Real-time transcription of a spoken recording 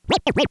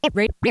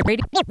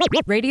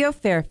Radio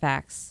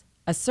Fairfax,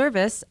 a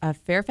service of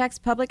Fairfax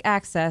Public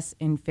Access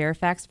in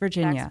Fairfax,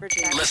 Virginia.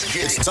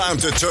 It's time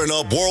to turn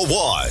up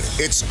worldwide.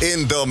 It's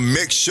In the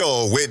Mix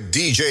Show with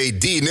DJ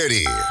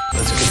Dnitty.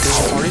 Let's get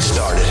this party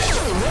started.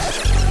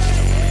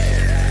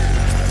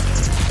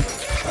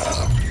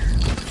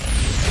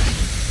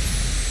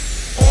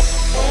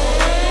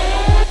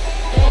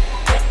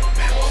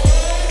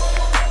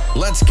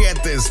 Let's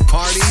get this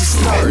party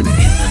started. In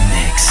the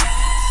mix.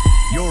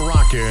 You're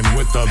rocking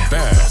with the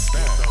best.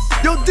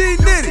 Yo,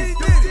 Dnitty.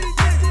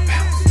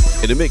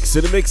 In the mix,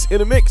 in the mix, in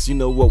the mix. You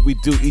know what we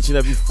do each and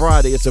every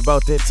Friday. It's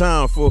about that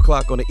time. 4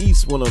 o'clock on the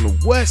east, 1 on the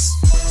west.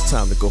 It's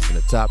time to go from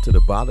the top to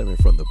the bottom and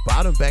from the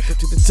bottom back up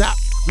to the top.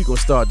 We're going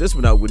to start this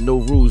one out with no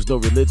rules, no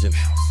religion.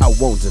 I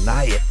won't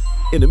deny it.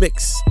 In the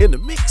mix, in the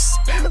mix,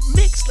 in the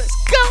mix. Let's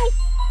go.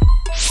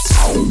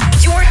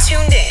 You're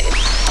tuned in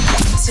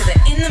to the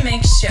In the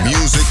Mix Show.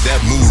 Music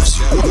that moves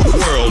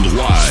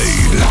worldwide.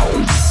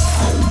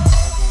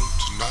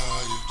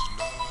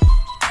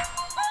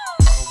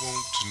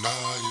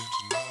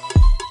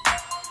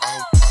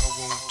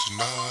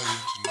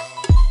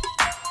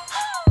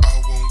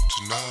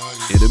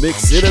 In the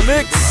mix, in the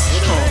mix.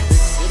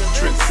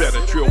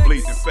 Trendsetter,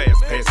 trailblazing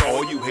fast past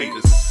all you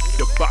haters.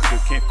 Debacle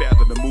can't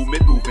fathom the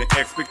movement, moving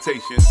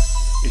expectations.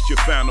 It's your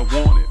final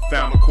warning,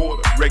 final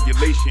quarter,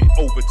 regulation,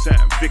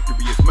 overtime,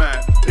 victory is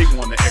mine. They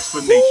want an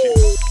explanation.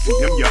 To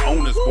them, your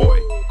owner's boy,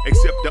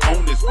 except the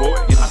owner's boy.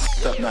 You know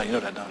stuff now, you know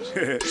that, don't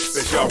you?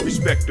 Bet y'all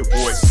respect the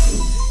boy.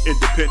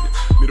 Independent,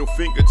 middle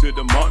finger to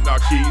the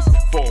monarchies.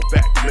 Fall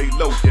back, lay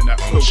low, then I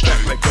flow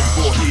back like the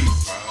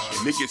Voorhees.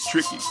 And it gets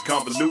tricky,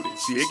 convoluted,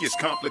 see it gets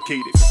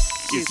complicated.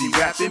 Is he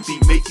rapping,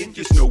 beat making?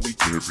 Just know we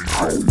can't be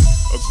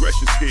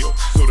aggression scale,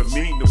 so the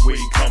mean the way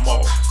he come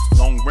off.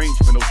 Long range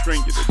for no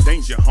stranger, the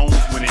danger homes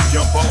when it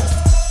jump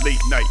off. Late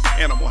night,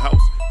 animal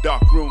house,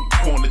 dark room,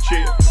 corner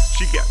chair.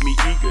 She got me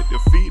eager to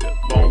feed her.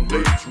 Long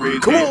legs,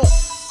 red hair.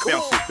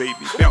 Bounce it,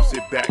 baby, bounce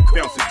it back,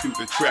 bounce it to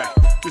the track.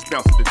 Just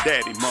bounce it to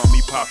daddy,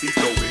 mommy, poppy,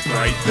 throw it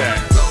right back.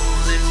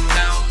 Rolling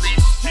down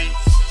these streets,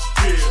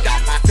 Yeah.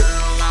 got my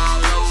girl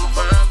all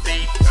over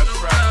me. That's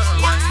right.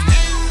 One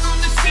hand on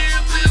the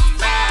steering,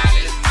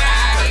 riding,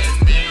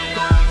 riding. You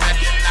gon'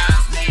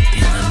 recognize me.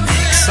 In the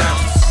mix.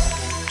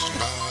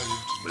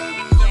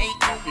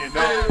 You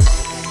know.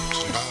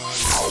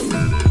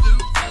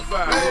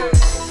 Fire.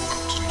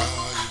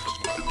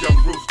 Young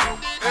Rooster.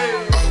 Hey.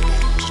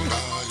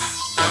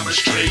 I'm a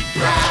straight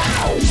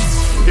ride.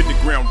 Hit the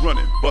ground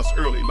running, bust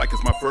early like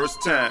it's my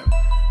first time.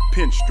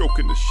 Pen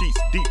stroking the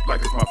sheets deep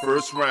like it's my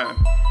first rhyme.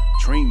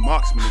 Trained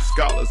marksmen and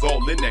scholars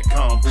all in that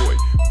convoy.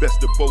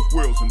 Best of both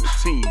worlds on the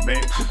team,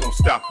 man. Who gon'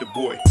 stop the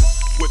boy?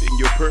 What in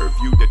your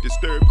purview that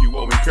disturb you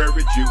or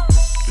encourage you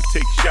to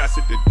take shots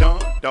at the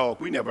dawn? Dog,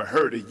 we never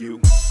heard of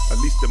you. At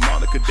least the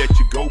moniker that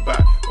you go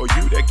by, or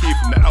you that kid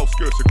from the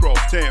outskirts across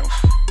town.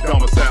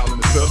 Domicile in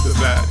the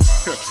subdivide.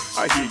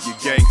 I hear you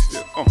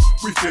gangster.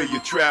 We feel you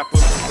trapper.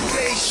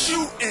 They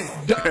shooting.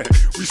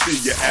 We see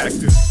you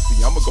actors.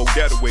 See, I'ma go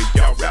that way.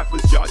 Y'all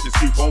rappers, y'all just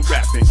keep on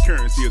rapping.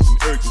 Currency is an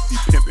urgency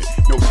pimping.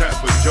 No time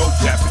for Joe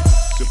tapping.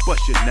 So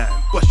bust your 9,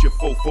 bust your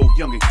 4-4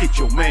 young and get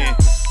your man.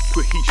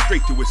 Put heat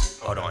straight to his.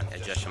 Hold on,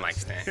 adjust your mic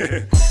stand.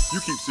 You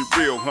keeps it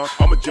real, huh?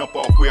 I'ma jump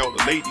off where all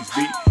the ladies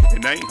be.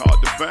 And I ain't hard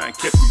to find.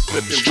 Catch me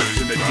flipping whips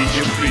in the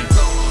DMV.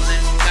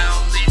 Rolling down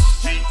these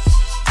streets,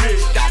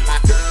 got my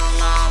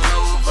girl all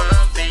over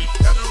me.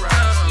 That's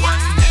right.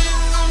 One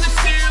hand on the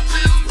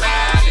steering,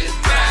 riding,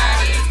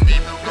 riding.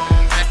 People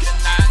gon'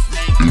 recognize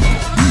me.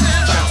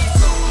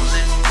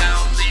 Rolling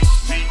down these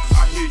streets,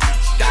 I hear you.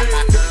 got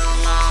my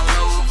girl all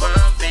over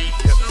me.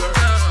 Yes, sir.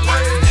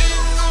 One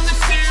hand on the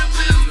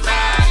steering,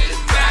 riding,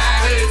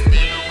 riding.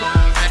 People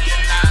gon'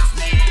 recognize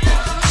me.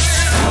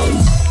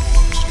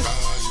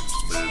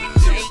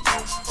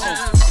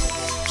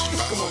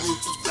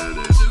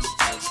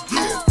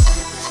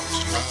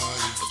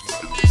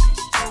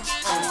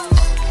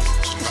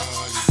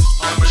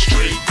 I'm a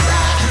straight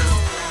rider.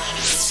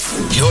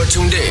 You're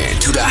tuned in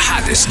to the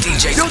hottest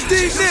DJ. Yo,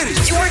 Dnitty.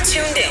 You're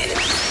tuned in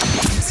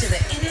to the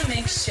In the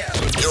Mix Show.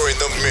 You're in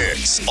the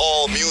mix.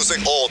 All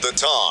music, all the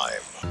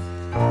time.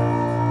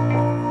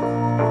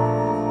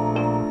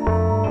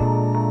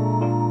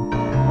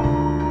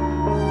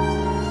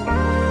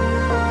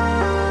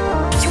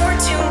 You're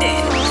tuned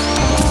in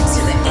to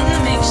the In the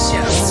Mix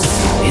Show.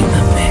 In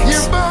the mix.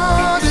 Your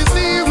body's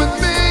here with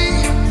me,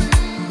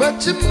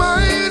 but your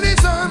mind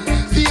is on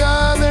the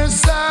other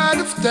side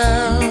of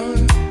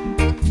town.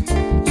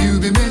 You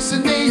be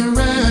messing me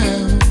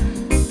around.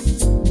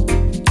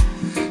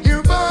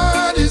 Your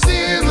body's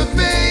here with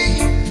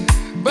me,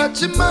 but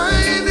your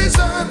mind is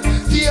on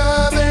the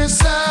other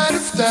side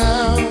of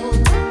town.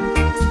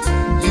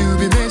 You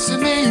be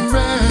messing me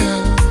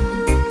around.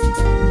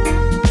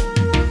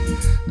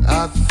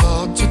 I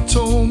thought you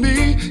told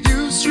me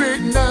you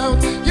straightened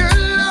out your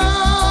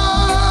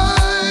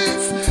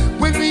life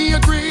when we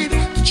agreed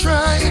to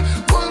try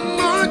one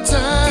more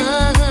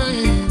time.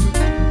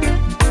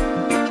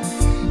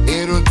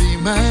 It'll be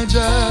my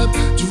job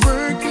to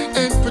work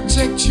and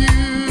protect you.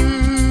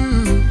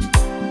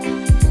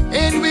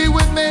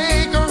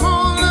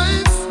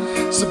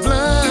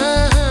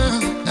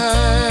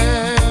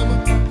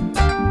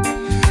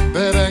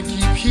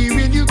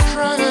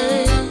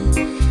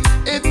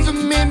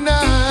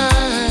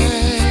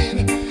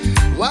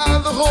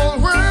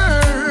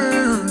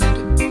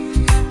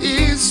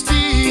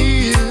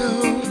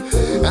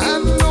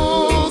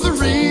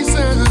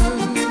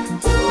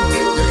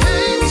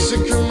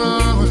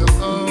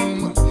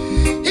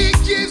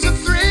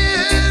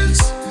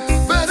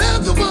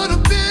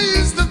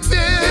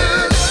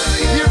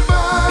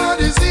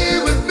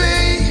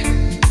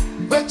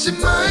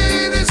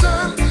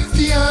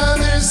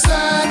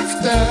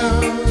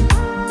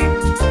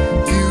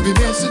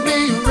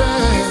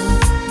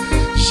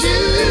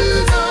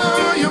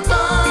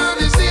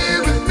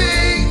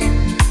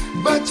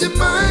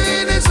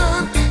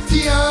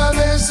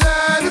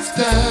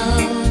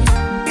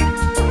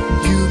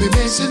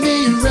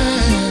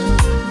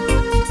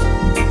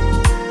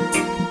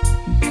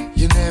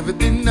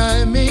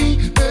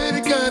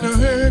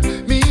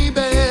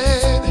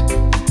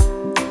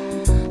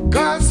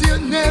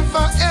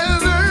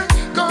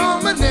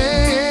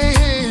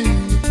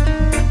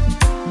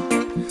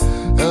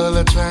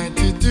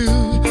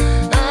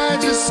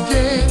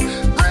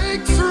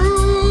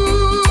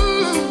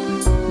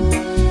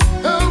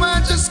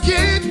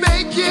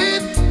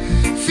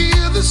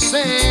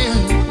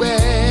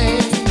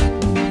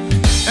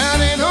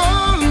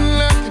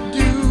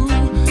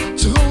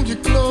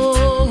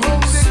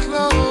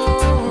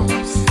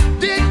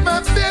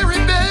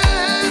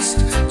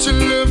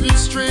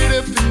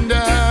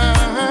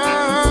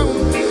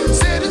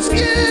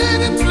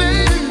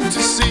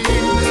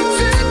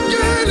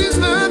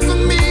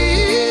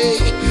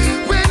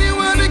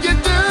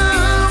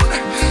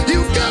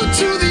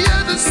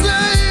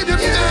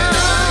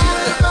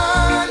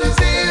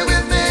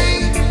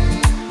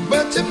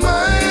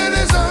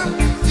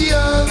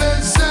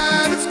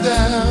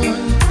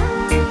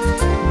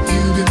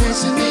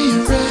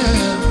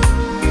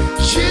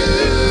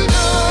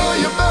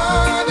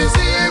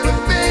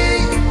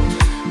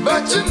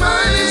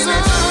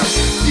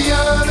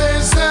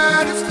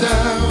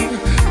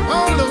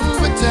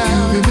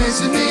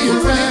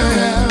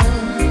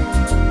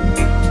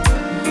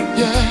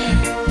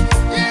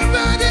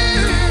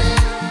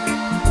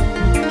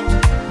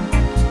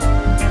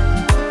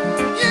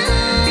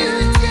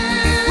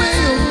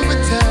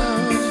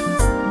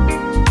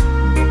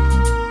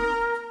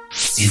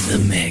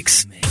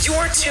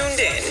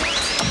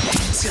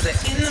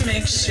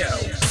 Show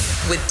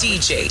with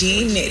DJ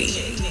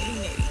Dnitty.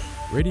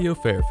 Radio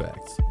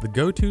Fairfax, the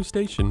go-to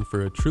station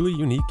for a truly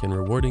unique and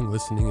rewarding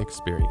listening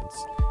experience.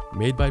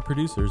 Made by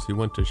producers who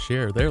want to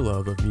share their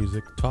love of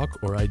music, talk,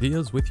 or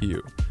ideas with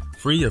you.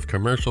 Free of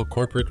commercial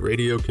corporate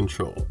radio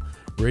control.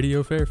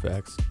 Radio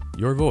Fairfax,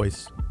 your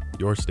voice,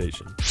 your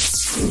station.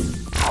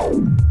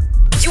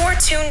 You're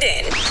tuned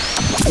in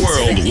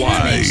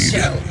Worldwide.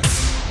 to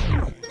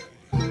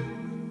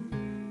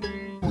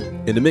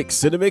the In the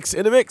mix, in the mix,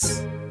 in the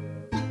mix.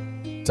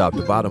 Top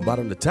to bottom,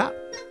 bottom to top.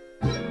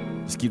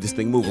 Let's keep this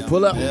thing moving.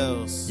 Pull up.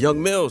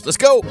 Young Mills, let's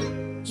go.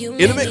 In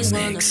the mix.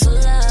 Pull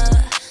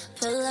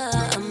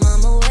up, I'm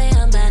on my way,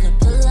 I'm about to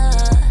pull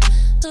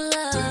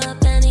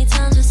up.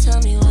 Anytime, just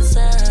tell me what's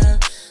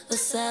up,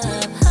 what's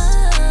up.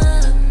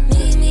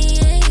 Me and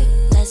you,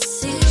 let's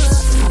see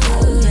what we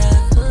do.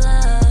 Yeah, pull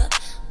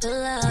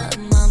up,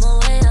 I'm on my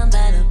way, I'm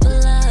about to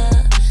pull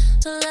up.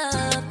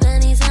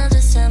 Anytime,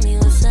 just tell me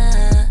what's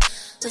up,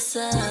 what's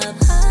up.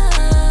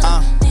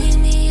 Me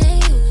and you,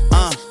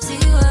 let's see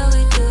what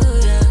we do.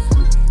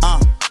 Yeah.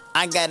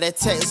 I got a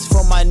text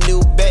from my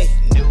new bae.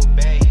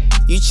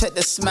 You check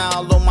the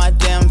smile on my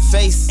damn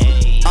face.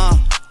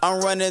 I'm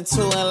running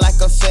to it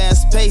like a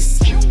fast pace,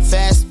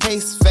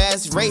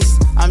 fast race.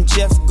 I'm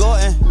Jeff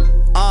Gordon.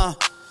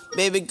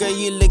 Baby girl,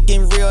 you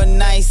looking real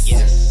nice.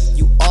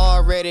 You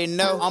already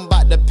know I'm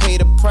about to pay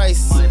the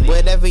price.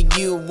 Whatever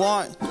you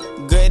want,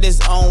 good is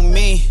on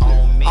me.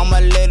 I'ma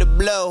let it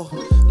blow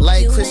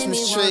like You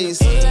Christmas made me trees.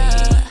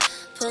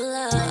 Pull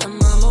up, I'm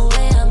on my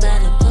way, I'm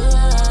about to pull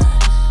up.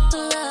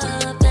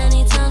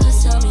 Anytime,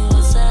 just tell me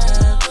what's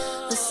up,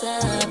 what's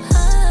up.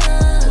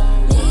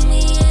 Me and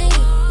you,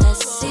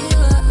 let's see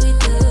what we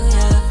do.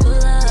 Yeah,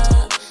 pull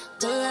up,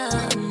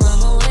 I'm on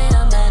my way,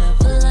 I'm about to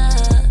pull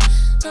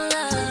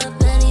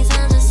up.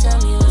 Anytime, just tell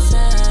me what's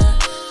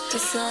up,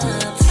 what's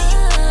up.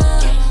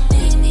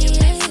 Me and you,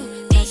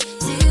 let's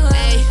see what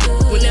we do.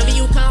 Whenever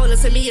you call or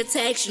send me a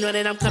text, you know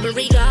that I'm coming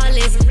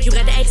regardless. You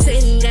got the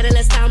accent, got a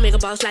little style, make a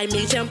boss like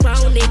me, jump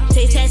on it.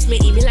 Text me,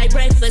 eat me like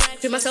breakfast.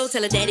 Feel my soul,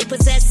 tell her daddy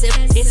possessive.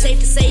 It's safe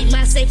to say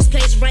my safest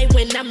place right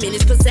when I'm in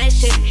his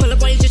possession. Pull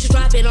up on you, just to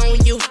drop it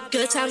on you.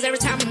 Good times every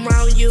time I'm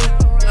around you.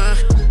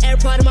 Every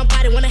part of my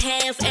body wanna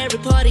have every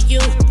part of you.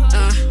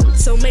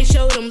 So make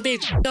sure them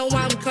bitch know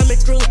I'm coming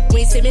through. When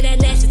you send me that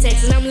nasty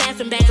text and I'm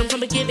laughing back, I'm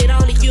coming give it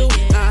all to you.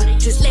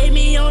 Just lay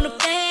me on the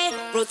bed,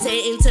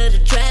 rotate into the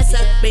dresser,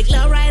 make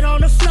love right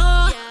on the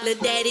floor.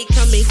 Little daddy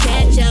come and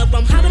catch up.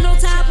 I'm hopping on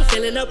top, I'm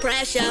feeling no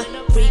pressure.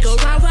 We go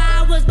round for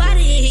hours,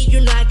 body hit, you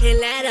know I can't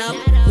let up.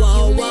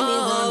 Whoa, You made me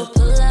wanna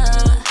pull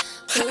up.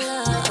 I'm on my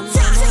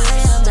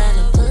way, I'm about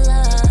to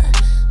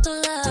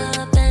pull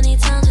up.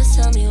 Anytime, just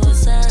tell me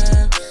what's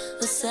up,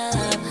 what's up.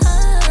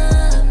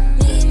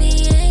 Me and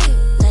you,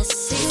 let's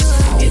see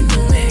what we In the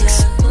do. mix.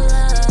 Yeah, pull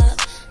up.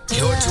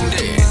 You're tuned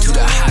in to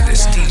the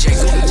hottest DJ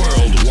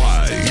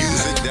Worldwide.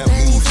 Music that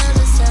moves. Anytime,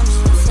 just tell me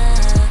what's up,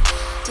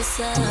 what's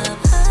up.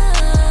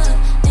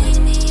 Me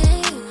and you,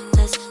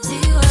 let's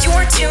see what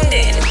You're tuned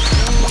in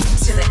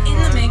to the In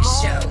the Mix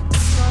Show.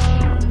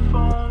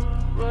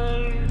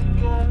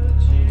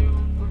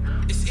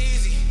 It's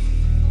easy.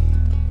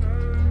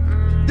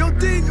 Yo,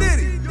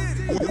 Dnitty.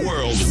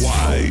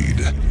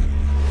 Worldwide.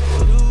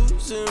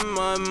 Losing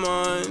my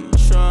mind,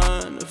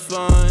 trying to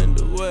find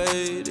a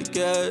way to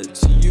get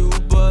to you,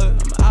 but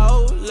I'm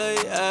out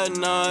late at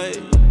night,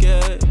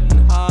 getting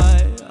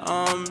high.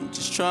 I'm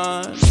just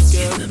trying to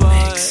get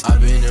by.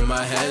 I've been in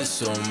my head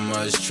so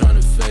much, trying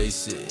to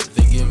face it.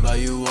 Thinking about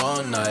you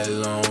all night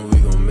long, we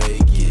gon'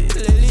 make it.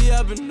 Lately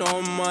I've been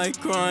on my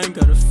grind,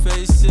 gotta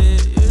face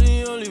it. You're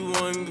the only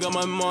one, got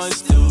my mind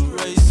still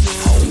racing.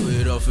 Do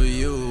it all for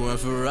you and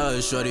for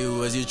us, shorty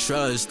was your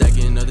trust.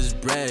 Stacking all this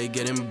bread,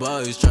 getting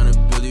bugs, trying to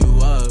build you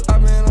up.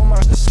 I've been on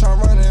my shit, trying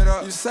to run it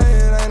up. You say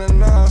it ain't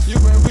enough, you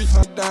been weak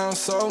down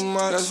so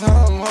much. That's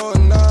how I'm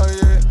holding up,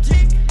 yeah.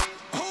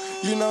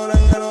 You know they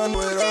ain't on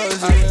with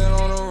us, I've been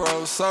on the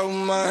road so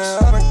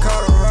much. I done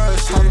caught a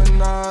rush, I've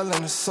been all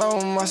in it so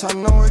much. I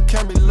know it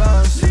can't be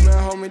lost, you been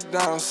hold me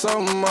down so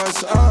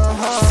much.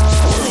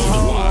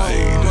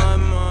 Worldwide. My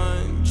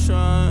mind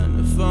trying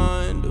to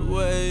find a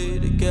way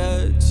to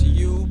get to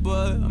you,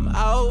 but I'm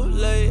out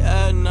late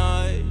at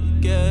night,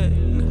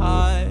 getting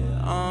high.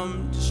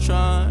 I'm just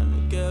trying to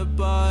get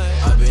by.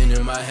 I've been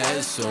in my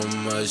head so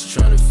much,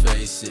 trying to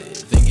face it.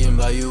 Thinking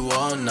about you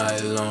all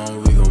night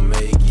long, we gon'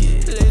 make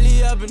it.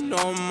 Lately I've been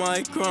on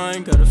my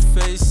grind, gotta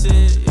face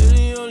it. You're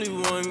the only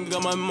one,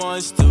 got my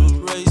mind still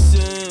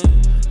racing.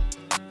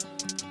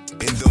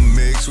 In the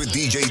mix with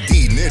DJ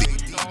Dnitty.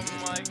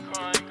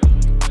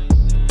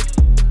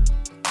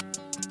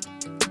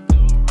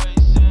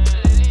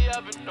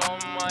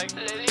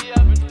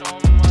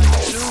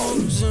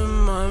 Losing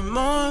my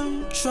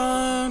mind,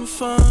 trying to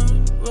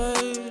find a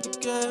way to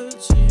get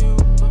to you.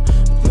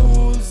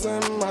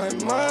 Losing my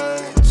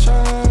mind,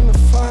 trying to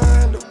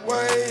find a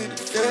way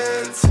to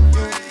get to you.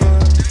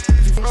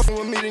 If you fucking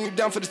with me, then you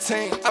down for the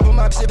team. I put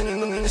my shit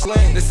in this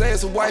lane. They say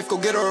it's a wife, go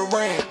get her a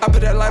ring. I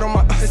put that light on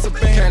my, it's a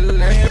bang. Can't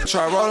let him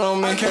try roll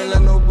on me. Can't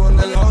let no boy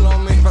hold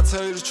on me. If I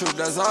tell you the truth,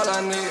 that's all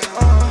I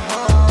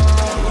need.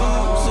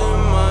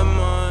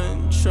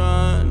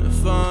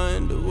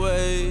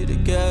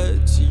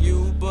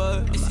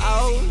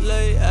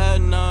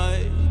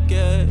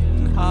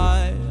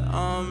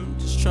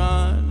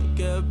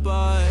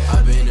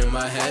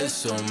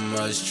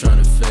 much,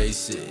 tryna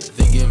face it.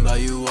 Thinking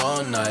about you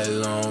all night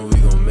long, we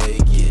gon'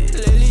 make it.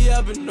 Lately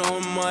I've been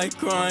on my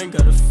grind,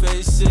 gotta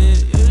face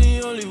it. You're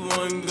the only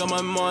one, got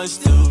my mind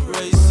still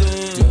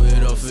racing. Do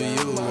it all for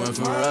you and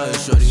for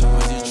us, shorty, who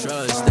is your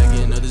trust?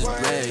 Stacking up this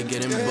bread,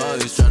 getting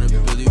bugs, tryna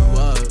build you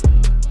up.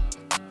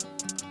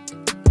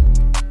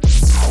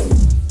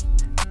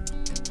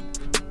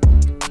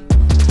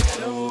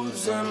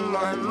 Losing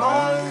my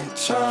mind,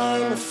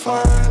 trying to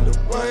find a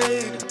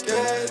way to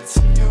get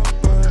to you,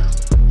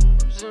 but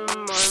losing my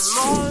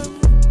mind.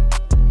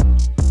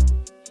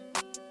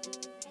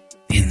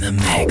 In the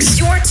mix.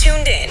 You're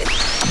tuned in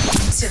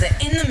to the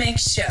In the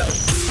Mix show.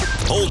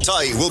 Hold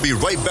tight. We'll be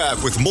right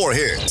back with more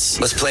hits.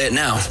 Let's play it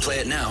now. Play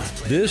it now.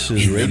 This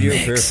is Radio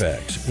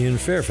Fairfax in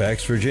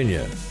Fairfax,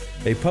 Virginia,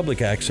 a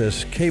public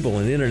access cable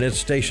and internet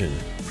station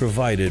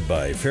provided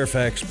by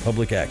Fairfax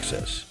Public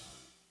Access.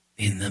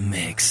 In the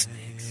mix.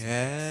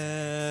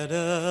 Had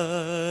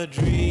a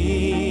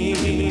dream.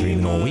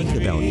 Dreaming all week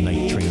about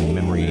night train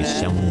memories,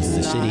 sounds of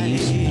the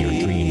cities. Your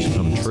dreams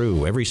come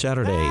true every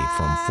Saturday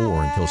from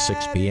 4 until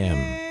 6 p.m.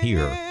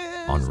 here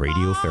on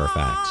Radio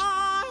Fairfax.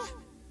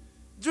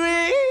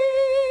 Dream.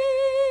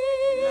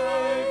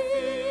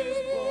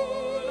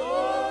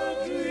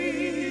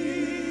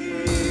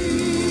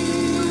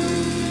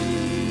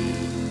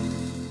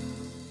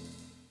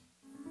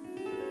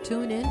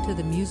 Tune in to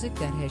the music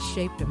that has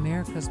shaped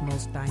America's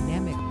most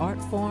dynamic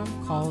art form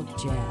called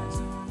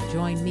jazz.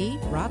 Join me,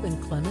 Robin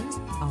Clemens,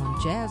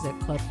 on Jazz at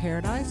Club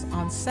Paradise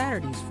on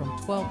Saturdays from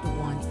 12 to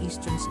 1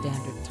 Eastern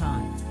Standard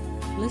Time.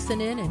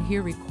 Listen in and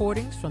hear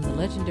recordings from the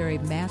legendary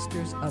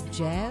masters of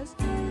jazz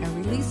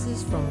and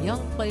releases from young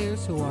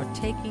players who are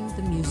taking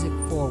the music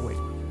forward.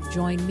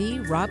 Join me,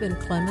 Robin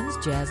Clemens,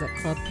 Jazz at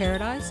Club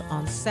Paradise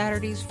on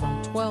Saturdays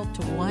from 12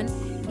 to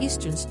 1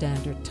 Eastern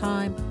Standard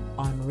Time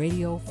on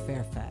Radio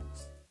Fairfax.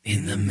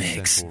 In the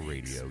mix. Central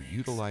Radio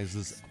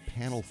utilizes a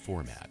panel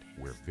format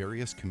where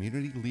various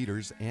community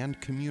leaders and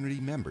community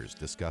members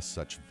discuss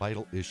such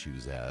vital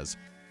issues as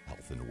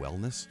health and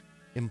wellness,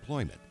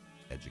 employment,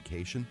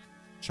 education,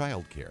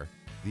 childcare,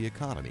 the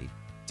economy,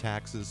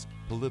 taxes,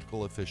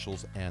 political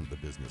officials, and the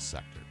business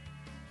sector.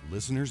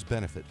 Listeners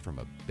benefit from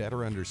a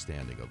better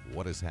understanding of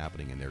what is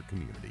happening in their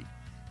community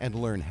and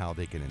learn how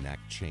they can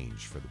enact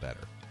change for the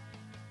better.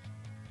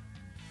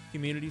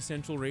 Community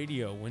Central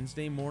Radio,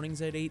 Wednesday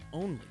mornings at 8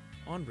 only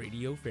on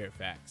Radio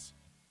Fairfax.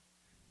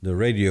 The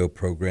radio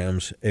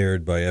programs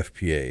aired by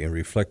FPA and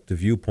reflect the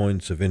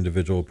viewpoints of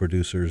individual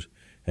producers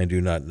and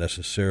do not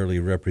necessarily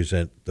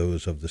represent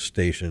those of the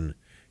station,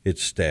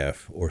 its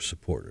staff, or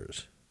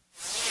supporters.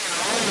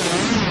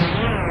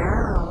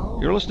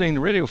 You're listening to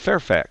Radio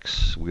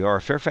Fairfax. We are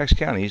Fairfax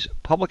County's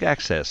public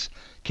access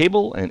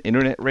cable and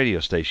internet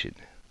radio station.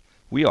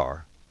 We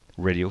are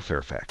Radio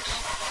Fairfax.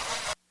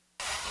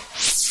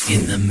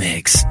 In the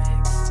mix.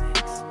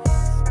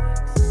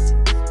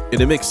 In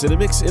the mix, in the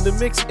mix, in the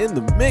mix, in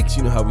the mix.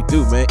 You know how we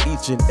do, man.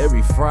 Each and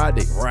every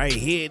Friday, right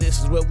here.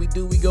 This is what we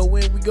do. We go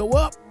in, we go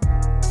up.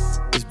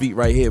 This beat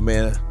right here,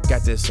 man.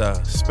 Got this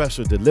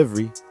special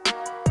delivery.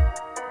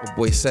 Oh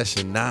boy,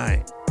 Session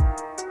 9.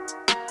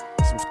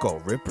 This one's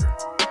called Ripper.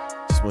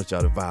 Just want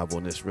y'all to vibe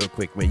on this real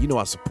quick, man. You know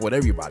I support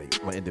everybody.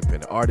 My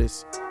independent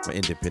artists, my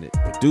independent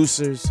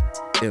producers,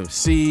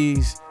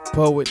 MCs,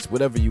 poets,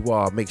 whatever you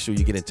are. Make sure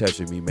you get in touch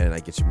with me, man, and I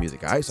get your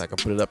music, all right? So I can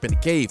put it up in the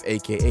cave,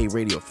 a.k.a.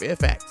 Radio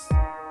Fairfax.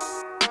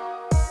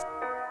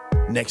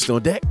 Next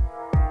on deck,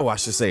 oh, I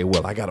should say,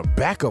 well, I got a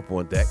backup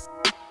on deck.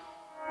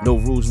 No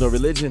rules, no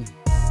religion.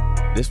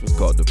 This was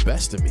called The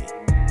Best of Me.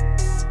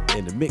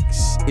 In the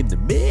mix, in the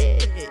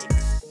mix.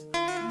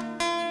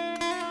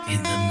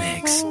 In the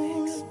mix.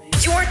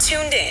 You're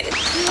tuned in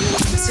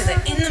to the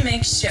In the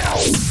Mix show.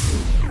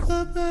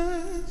 The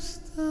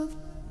best of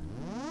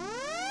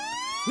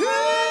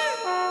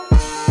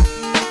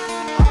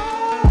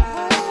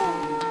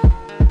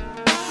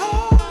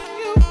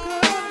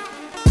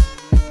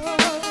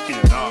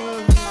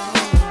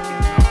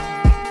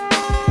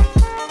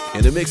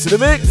In the mix, in the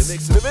mix, in the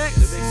mix, in the mix,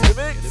 in the mix, in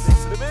the mix,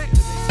 in the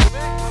mix, in the mix,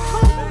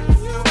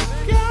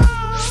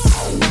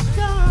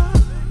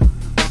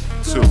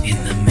 in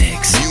the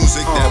mix.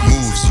 Music that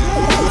moves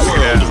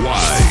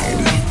worldwide.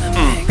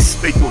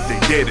 They thought they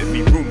dead at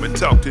me, rumor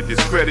talk to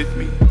discredit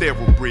me.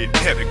 Thoroughbred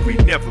pedigree,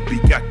 never be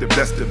got the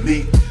best of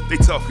me. They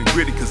talking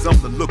gritty cause I'm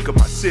the look of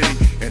my city,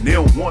 and they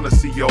don't wanna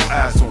see your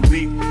eyes on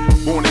me.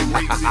 Born and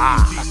raised in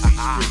these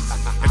DC streets,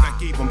 and I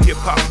gave them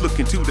hip-hop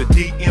looking to the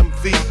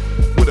DMV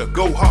with a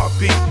go-hard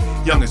beat.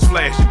 Young is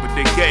flashing, but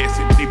they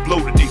gassing, they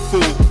bloated, they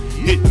full.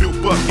 Hit new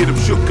buck, get them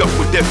shook up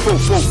with that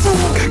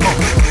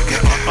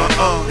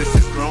 444. This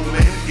is grown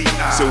man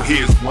D.I. So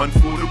here's one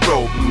for the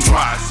road.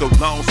 Try so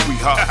long,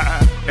 sweetheart.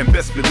 And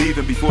best believe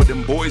it before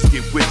them boys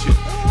get with you.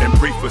 And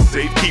pray for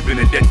safekeeping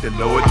and that the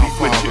Lord be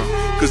with you.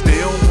 Cause they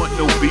don't want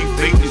no beef,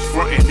 they just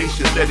frontin', they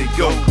should let it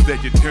go.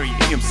 Vegetarian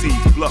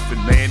MCs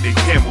bluffing, man, they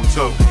camel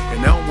toe.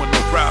 And I don't want no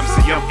problems,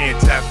 see I'm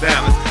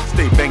anti-violence.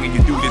 Stay banging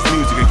you through this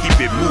music and keep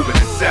it moving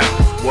in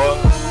silence. What?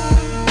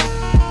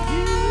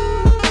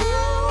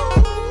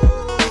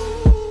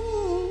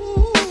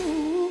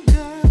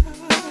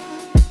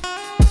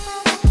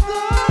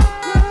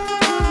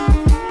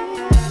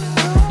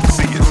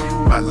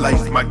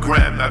 my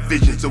grind, my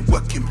visions of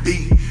what can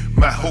be.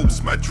 My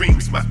hopes, my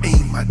dreams, my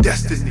aim, my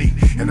destiny.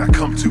 And I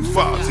come too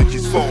far to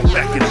just fall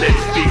back and let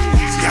it be.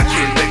 See, I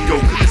can't let go,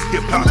 cause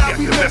hip-hop got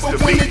the best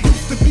of me. It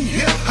used to be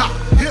hip-hop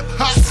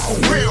for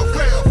real.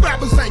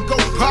 Rappers ain't go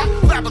pop,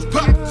 rappers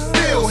pop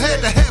still.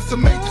 Had to have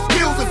some major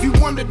skills if you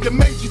wanted the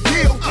major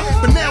deal.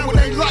 But now it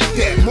ain't like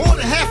that, more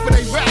than half of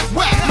they rap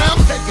whack. Now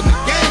I'm taking the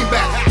game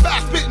back, by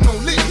spitting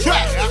on lit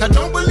tracks. I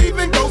don't believe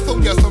in ghosts, so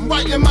yes, I'm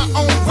writing my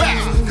own rap.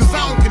 Cause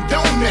I don't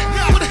condone that.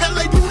 What the hell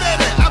they do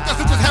that at? I guess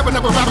I just have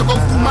another rapper go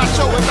through my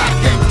show and I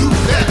can't do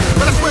that.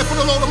 But I swear for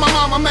the Lord of my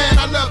mama, man,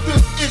 I love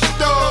this ish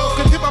though.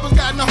 Cause hip-hop has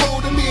gotten a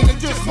hold of me and it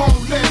just won't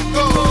let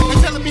go. They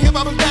telling me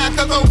hip-hop is dying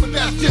cause over,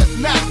 that's just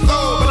not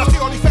so. But I see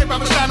all these fake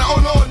rappers shining, oh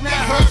Lord, and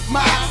that hurts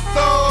my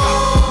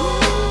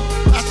soul.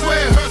 I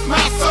swear it hurts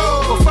my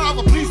soul. But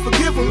Father, please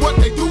forgive them, what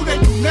they do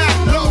not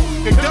know.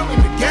 They're dumbing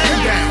the game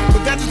down,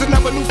 but that's just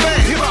another new fan.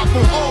 Hip-hop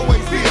will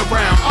always be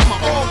around, I'ma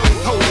always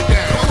hold it down.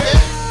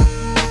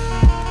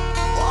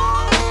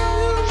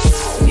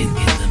 In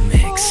the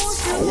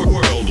mix.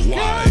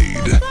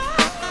 Worldwide.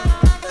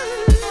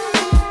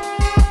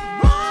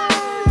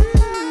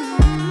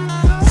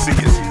 See,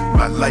 it's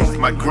my life,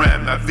 my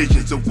grind, my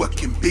visions of what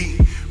can be.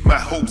 My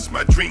hopes,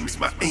 my dreams,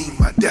 my aim,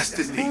 my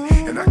destiny.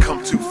 And I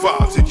come too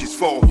far to just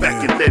fall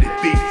back and let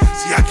it be.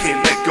 See, I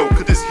can't let go,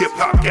 cause this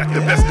hip-hop got the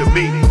best of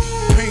me.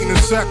 Pain and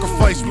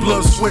sacrifice,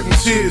 blood, sweat, and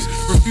tears.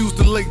 Refuse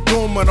to lay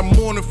dormant, I'm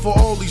mourning for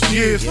all these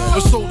years. A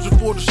soldier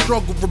for the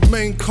struggle,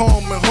 remain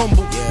calm and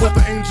humble. Both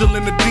the angel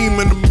and the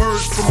demon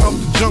emerge from out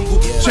the jungle.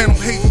 Channel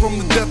hate from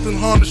the death and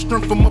harness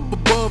strength from up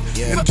above.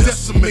 And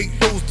decimate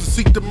those to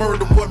seek to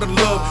murder what I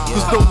love.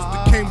 Cause those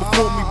that came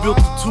before me built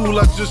the tool,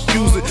 I just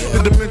use it.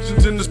 The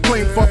dimensions in this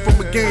plane far from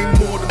a game,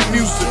 more than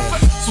music.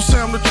 So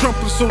sound the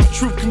trumpet so the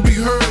truth can be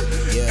heard.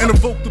 And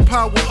evoke the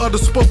power of the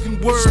spoken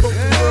word.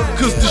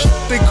 Cause the shit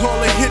they call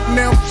a hit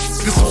now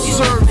is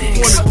absurd.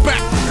 Want it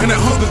back, and that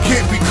hunger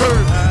can't be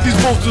curbed. These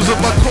monsters of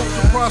our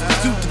culture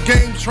prostitute the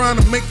game, trying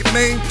to make a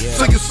name.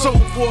 Sell your soul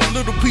for a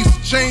little piece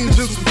of change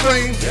and some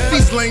fame.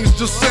 These lanes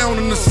just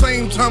sounding the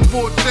same, time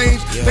for a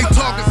change. They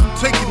target and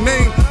take your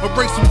name,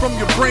 erase them from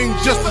your brain.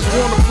 Just as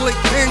wanna play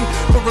king,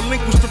 but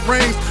relinquish the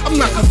reins. I'm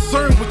not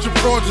concerned with your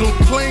fraudulent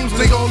claims,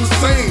 they all the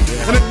same.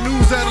 And the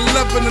news at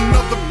 11,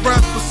 another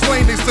rapper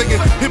slain. They saying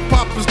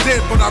hip-hop is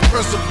dead, but I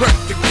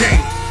resurrect the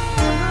game.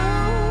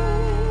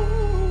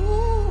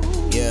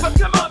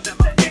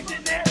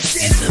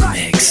 In the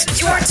mix.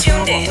 You're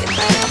tuned in to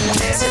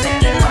the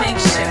In the Mix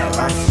Show.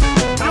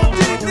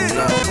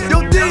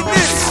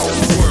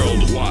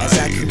 As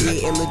I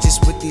create images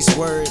with these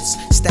words,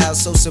 style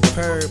so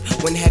superb.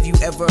 When have you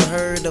ever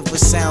heard of a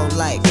sound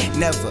like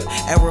never?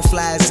 Ever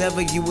flies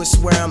ever, you would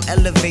swear I'm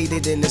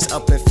elevated in this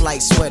up in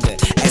flight sweater.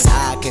 As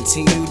I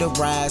continue to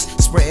rise,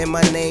 spreading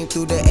my name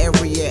through the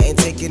area and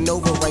taking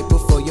over right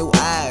before your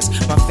eyes.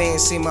 My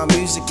fans say my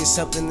music is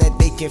something that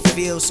they can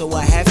feel, so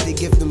I have to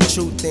give them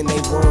truth in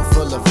a world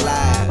full of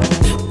lies.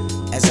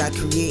 As I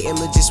create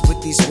images with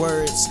these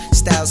words,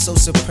 style so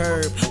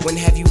superb. When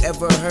have you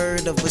ever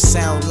heard of a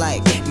sound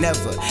like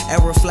never?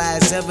 Ever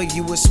flies ever,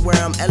 you would swear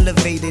I'm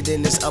elevated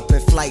in this up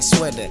in flight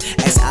sweater.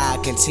 As I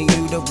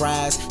continue to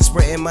rise,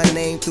 spreading my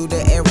name through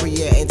the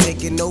area and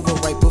taking over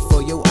right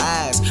before your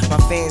eyes. My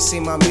fans say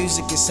my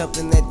music is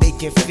something that they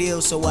can feel,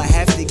 so I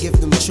have to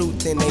give them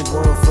truth in a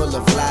world full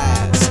of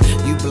lies.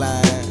 You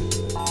blind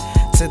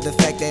to the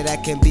fact that I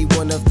can be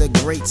one of the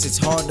greats. It's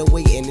hard to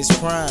wait in this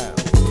prime.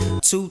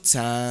 2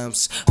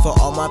 times for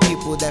all my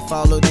people that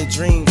follow their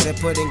dreams and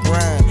put in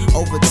grind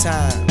over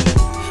time.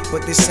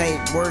 But this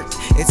ain't work,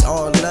 it's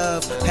all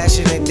love,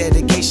 passion and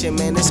dedication,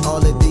 man, it's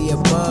all of the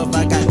above.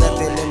 I got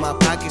nothing in my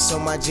pocket, so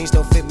my jeans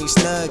don't fit me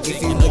snug.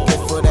 If you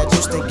looking for that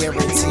juice, then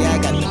guarantee I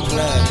got the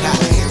plug.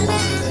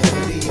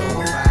 Hoodie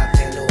on,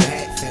 5-panel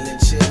hat, feeling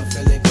chill,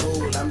 feeling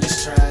cool. I'm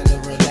just trying to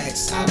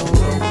relax. I don't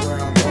know where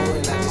I'm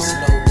going, I just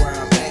know where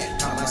I'm at.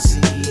 Pop my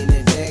CD in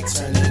the deck,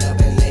 turn it up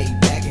and lay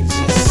back and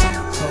just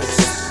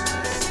coast.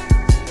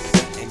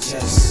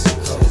 Just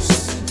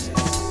coast.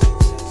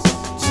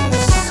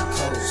 Just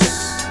coast.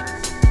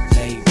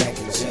 Lay back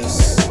and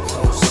just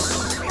coast.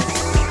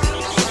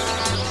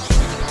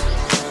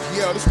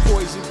 Yo, this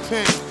Poison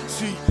Pen.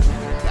 See,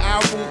 the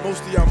album,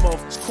 most of y'all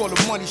motherfuckers call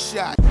it Money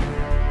Shot.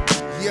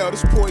 Yo,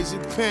 this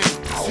Poison Pen.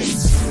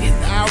 See,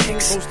 the album,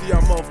 most of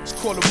y'all motherfuckers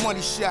call it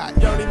Money Shot.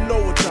 Y'all don't even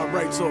know what y'all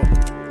rights are.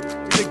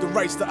 You think the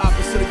right's the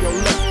opposite of your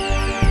left.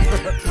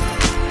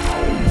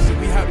 So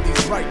we have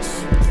these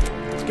rights.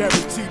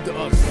 Guaranteed to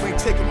us. They ain't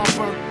taking my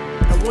burn,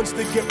 and once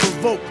they get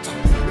revoked, you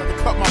have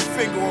to cut my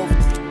finger off.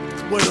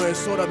 Bueno,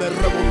 es hora de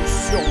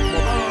revolución.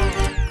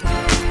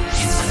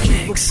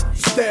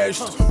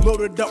 Stashed,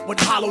 loaded up with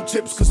hollow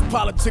tips, cause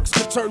politics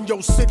can turn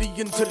your city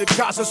into the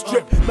Gaza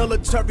Strip.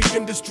 Military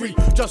industry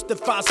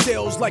justify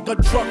sales like a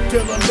drug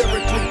dealer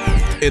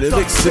lyrically. In the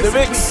mix, in the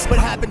mix. But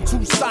having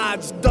two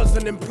sides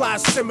doesn't imply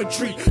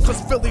symmetry.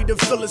 Cause Philly the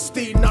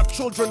Philistine, not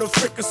children of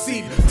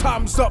fricassee.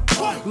 Time's up,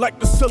 like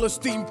the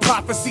Celestine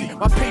prophecy.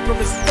 My paper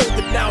is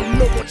folded now,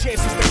 no more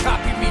chances to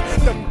copy me.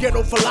 Them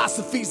ghetto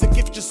philosophies that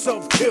get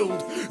yourself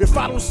killed. If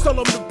I don't sell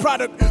them the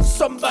product,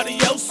 somebody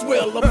else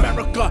will.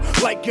 America,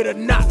 like it or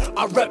not,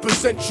 I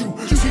represent you.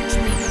 Teach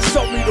me,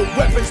 sell me the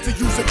weapons to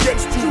use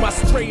against you. My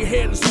stray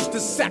hands used to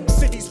sack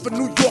cities for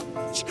New York.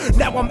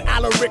 Now I'm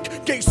Alaric,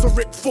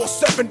 Gayseric,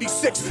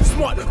 476.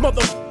 Smart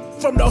mother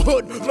from the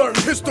hood, learn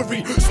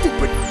history.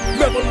 Stupid,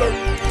 never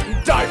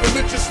learn. Die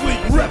religiously,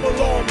 rebel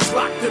arms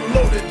locked and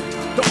loaded.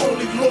 The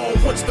only law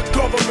once the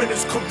government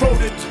is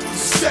corroded.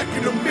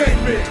 Second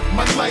Amendment,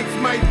 my life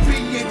might be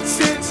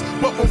intense,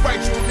 but my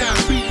rights will not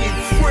be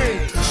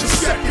infringed. The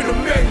Second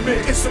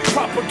Amendment, it's a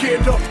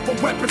propaganda for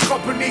weapons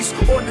companies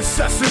or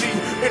necessity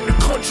in the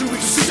country.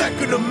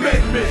 Second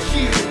Amendment,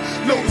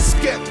 yeah, no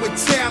escape with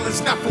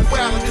talents, not for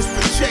violence, it's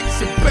for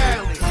checks and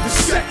balance. The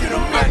Second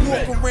Amendment.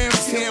 I walk around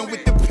town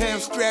with the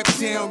pound strapped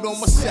down on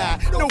my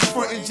side. No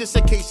frontin' just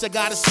in case I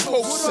gotta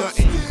smoke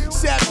something.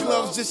 Sap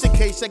gloves just in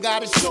case I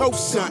gotta show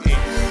something.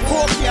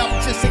 Hawk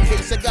out just in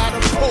case I gotta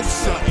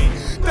post something.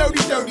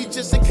 30-30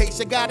 just in case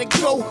I gotta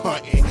go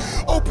hunting.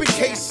 Open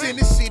case in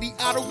the city,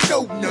 I don't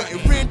know nothing.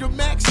 Random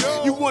acts,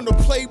 you wanna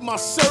play my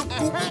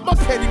circle? My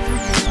pedigree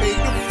is made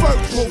of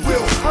virtual,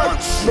 will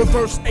hurt you.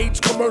 Reverse AIDS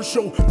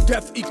commercial,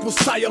 death equals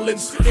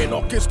silence.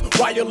 Anarchist,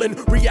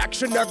 violent,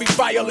 reactionary,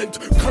 violent.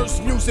 Curse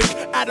music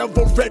out of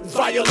a red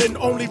violin.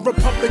 Only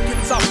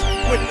Republicans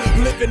I'm with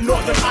live in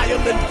Northern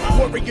Ireland.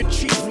 Warrior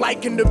chief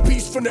liking the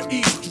beast from the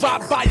east.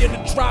 Drive by in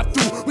the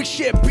drive-thru, we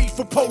share beef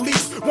for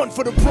police. One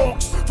for the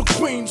Bronx, for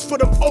Queens, for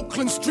the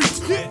Oakland streets.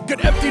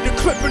 Get empty the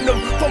clipping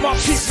them for my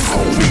people's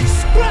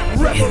peace.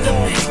 Rebel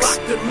arms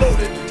locked and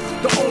loaded.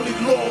 The only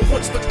law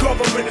once the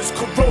government is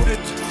corroded.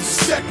 The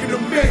Second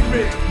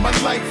Amendment, my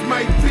life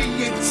might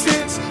be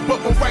intense, but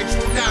my rights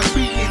will not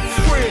be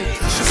infringed.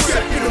 The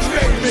Second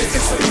Amendment,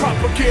 it's a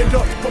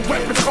propaganda for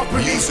weapons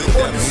companies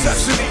or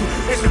necessity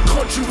in the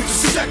country. The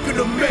Second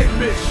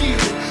Amendment,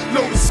 yeah,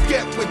 no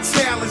escape with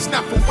talents,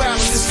 not for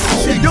violence.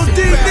 Yo,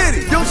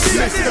 Dnitty, yo,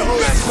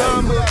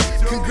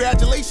 Dnitty.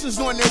 Congratulations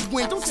on that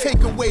win. Don't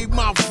take away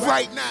my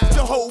right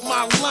to hold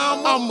my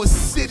line. I'm a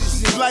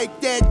citizen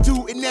like that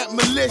dude in that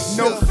militia.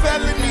 No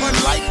felony,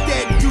 unlike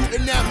that dude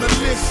in that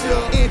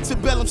militia.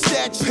 Antebellum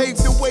statue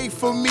paved the way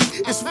for me.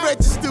 It's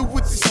registered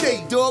with the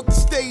state, dog. The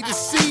state of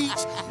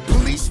siege.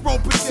 Police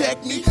won't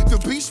protect me. The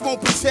beast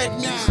won't protect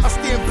me. I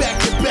stand back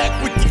to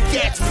back with the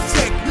cats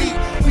protect me.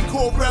 We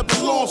call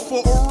rebel laws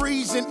for a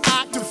reason.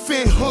 I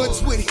defend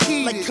hoods with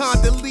heat like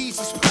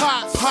Condoleezza's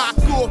pop. Pop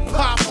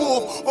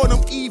off on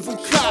them evil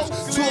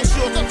cops. Tour shorts,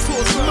 I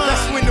toss mine.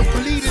 That's when the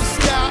bleeding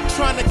stop.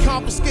 Trying to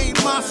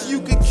confiscate mine so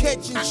you can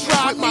catch and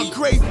try. With my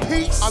great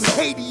peace, I'm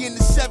Haiti in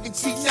the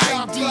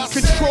 1790s.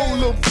 Control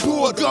the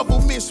board,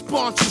 government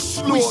sponsored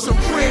slaughter. We some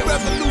real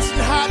revolution,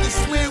 how this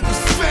land was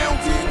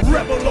founded.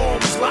 Rebel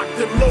arms locked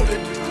and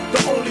loaded. The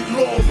only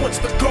law once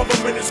the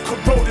government is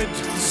corroded.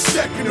 The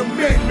Second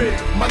Amendment,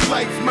 my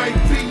life might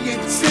be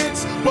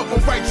intense, but my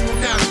rights will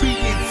not be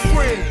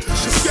infringed.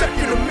 The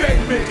Second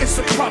Amendment, it's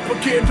a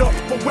propaganda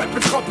for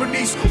weapons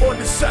companies or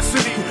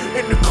necessity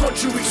in the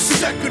country. The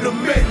Second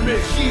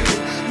Amendment,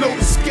 yeah, no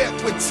escape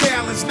with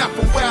talents, not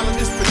for violence,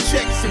 it's for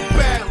checks and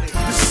balance.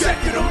 The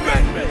Second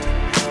Amendment,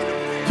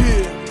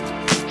 yeah,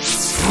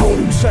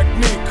 modern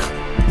technique,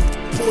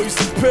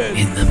 poison pen,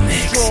 in the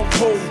mix,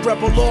 stronghold,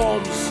 rebel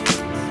arms.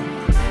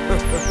 You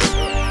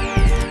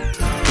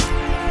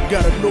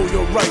gotta know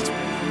your right,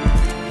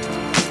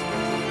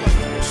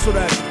 so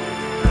that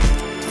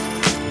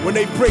when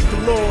they break the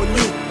law on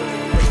you,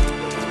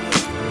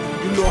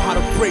 you know how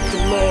to break the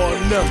law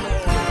on them.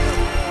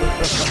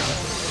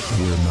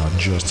 We're not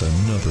just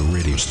another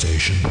radio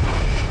station.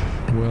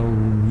 Well,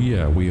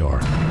 yeah, we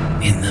are.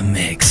 In the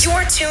mix.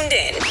 You're tuned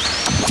in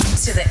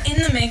to the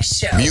In the Mix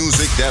show.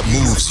 Music that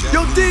moves you.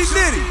 Yo,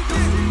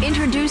 Dnitty.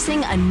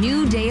 Introducing a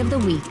new day of the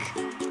week.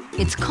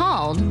 It's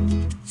called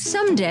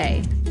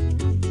Someday.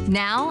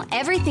 Now,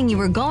 everything you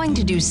were going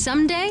to do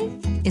someday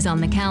is on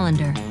the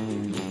calendar.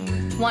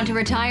 Want to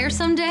retire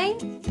someday?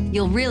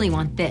 You'll really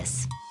want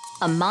this.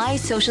 A My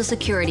Social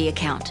Security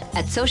account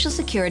at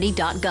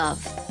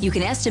socialsecurity.gov. You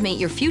can estimate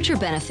your future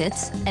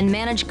benefits and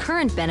manage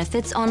current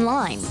benefits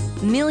online.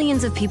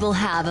 Millions of people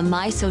have a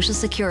My Social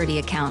Security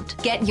account.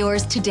 Get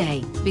yours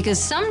today, because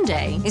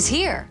someday is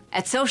here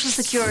at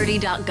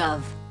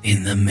socialsecurity.gov.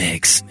 In the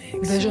mix.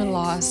 Vision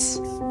loss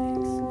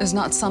is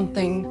not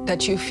something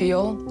that you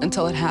feel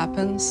until it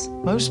happens.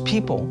 Most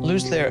people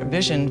lose their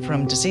vision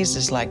from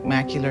diseases like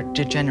macular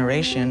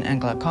degeneration and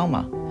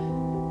glaucoma,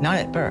 not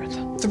at birth.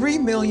 3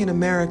 million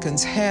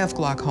Americans have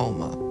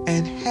glaucoma,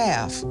 and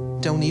half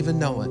don't even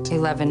know it.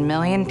 11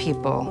 million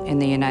people in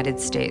the United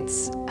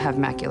States have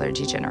macular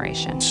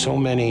degeneration. So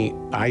many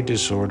eye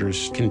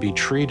disorders can be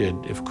treated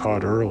if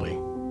caught early.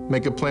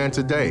 Make a plan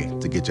today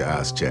to get your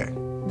eyes checked.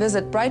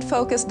 Visit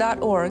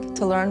brightfocus.org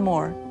to learn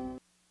more.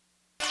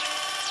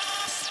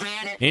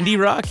 Indie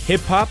rock,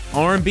 hip-hop,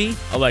 R&B,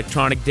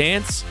 electronic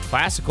dance,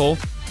 classical,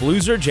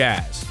 blues or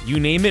jazz. You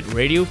name it,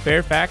 Radio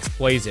Fairfax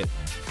plays it.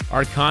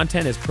 Our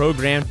content is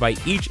programmed by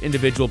each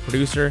individual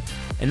producer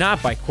and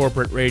not by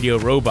corporate radio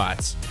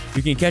robots.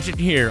 You can catch it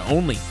here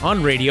only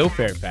on Radio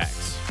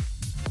Fairfax.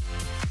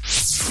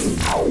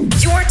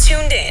 You're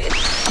tuned in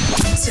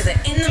to the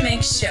In the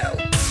Mix show.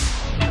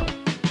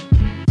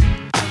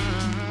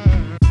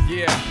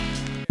 Yeah.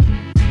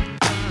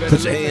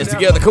 Put your hands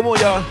together. Come on,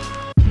 y'all.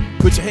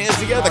 Put your hands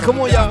together. Come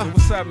on, y'all.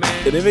 What's up,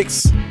 man? In the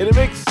mix. In the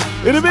mix.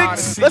 In the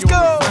mix. Let's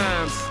go.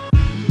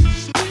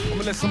 I'm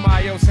gonna let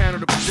somebody else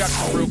handle the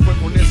production real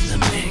quick on this. In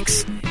the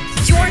mix.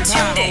 You're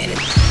tuned in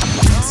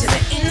to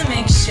the In the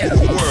Mix show.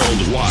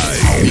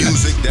 Worldwide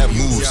music that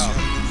moves.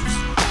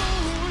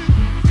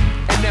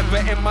 And never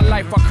in my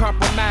life I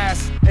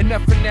compromise. And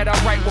nothing that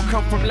I write will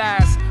come from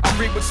lies. I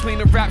read between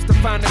the raps to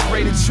find the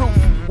greater truth.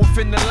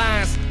 Within the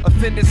lines, a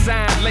thin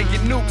design, laying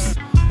nukes,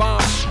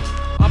 bombs.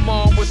 I'm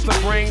on with the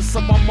brain, so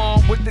I'm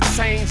on with the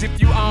change.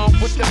 If you on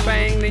with the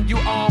bang, then you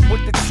on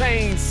with the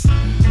chains.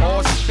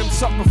 All them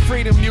something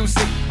freedom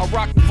music. I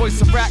rock the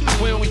voice of rap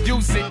when we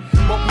use it.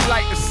 But we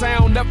like the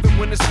sound of it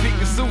when the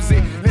speakers use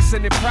it.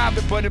 Listen in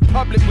private, but in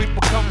public we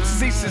become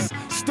facetious,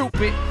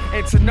 stupid.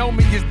 And to know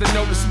me is to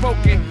know the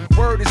spoken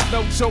word is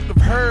no joke of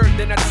heard,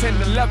 then I tend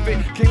to love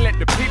it. Can't let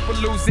the people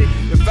lose it.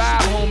 The vibe,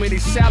 homie,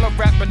 is shallow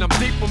rap and I'm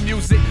deeper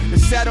music. The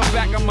shadow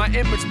back of my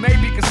image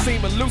maybe can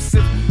seem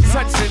elusive.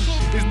 Touching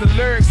is the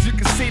lyrics, you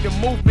can see the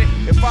movement.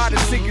 If all the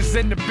seekers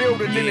in the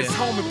building, then it's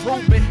home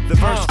improvement. The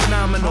verse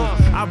phenomenal.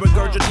 I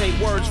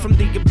regurgitate words from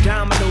the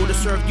abdominal to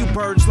serve you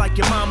birds like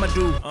your mama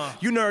do.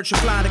 You nerds should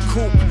fly the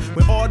coop.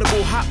 When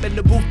audible, hop in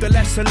the booth, the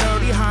lesson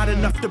nerdy, hot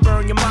enough to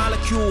burn your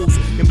molecules.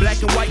 In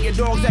black and white, your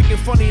dogs acting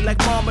funny like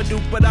mama do.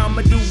 But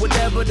I'ma do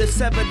whatever to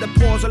sever the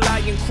paws of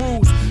lying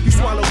crews. You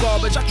swallow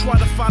garbage, I try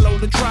to follow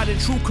the tried and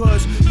true.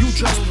 Cause you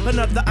just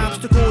another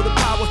obstacle to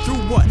power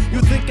through. What? You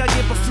think I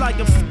give a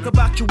flying fuck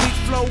about your weak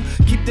flow?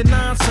 Keep the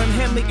nine, son,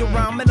 hand me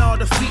around and all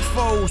the feet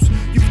foes.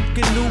 You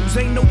fucking noobs,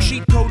 ain't no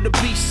cheat code to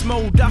beast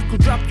mode. I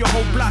could drop your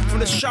whole block from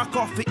the shock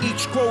off of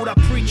each quote. I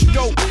preach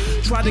dope,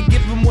 try to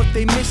give them what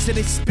they miss and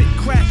they spit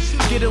crack.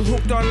 Get them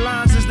hooked on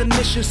lines is the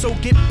mission, so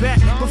get back.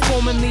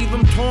 Perform and leave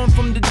them torn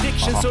from the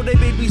diction. So they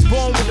babies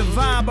born with a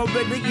vibe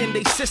already in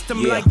they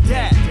system like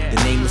that.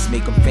 The nameless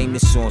make them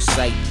famous on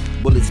sight.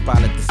 Bullets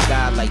pilot the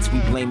skylights, we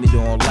blame it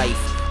on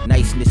life.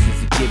 Niceness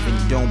is a given,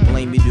 don't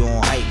blame it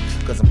on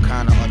hype. Cause I'm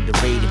kinda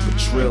underrated, but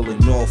trill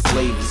in all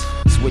flavors.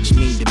 Switch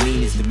mean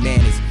demeanors to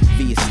manners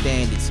via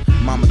standards.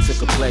 Mama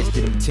took a pledge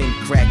to them 10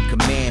 crack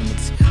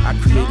commandments. I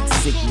created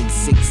sickening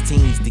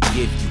 16s to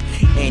give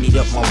you. Anteed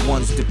up my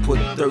ones to put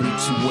 32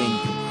 in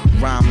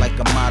you. Rhyme like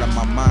I'm out of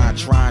my mind,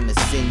 trying to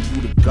send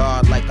you to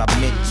God like I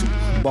meant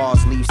to.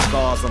 Bars leave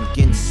scars, I'm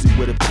Ginsu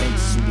with a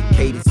pencil. The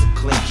cadence to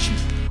clinch you.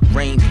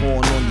 Rain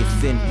pouring on your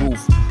thin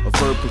roof. A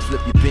verb can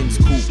flip your Benz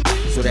coupe.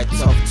 So that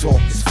tough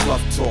talk is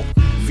fluff talk.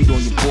 Feet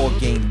on your board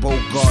game,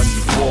 Bogart and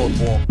your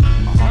boardwalk.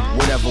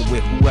 Whatever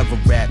with whoever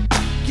rap.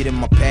 Get in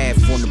my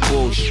path on the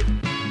bullshit.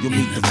 You'll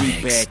meet the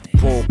reaper at the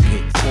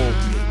pulpit.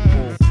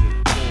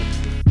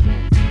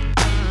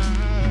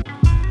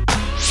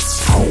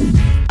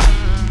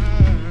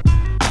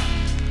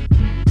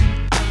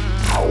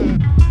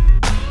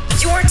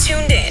 You're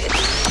tuned in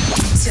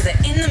to the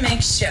In the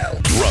Mix show.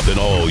 Dropping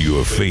all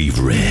your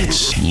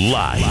favorites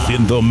live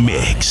in the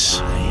mix.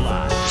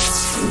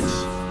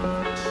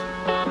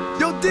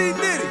 Yo,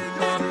 Dnitty.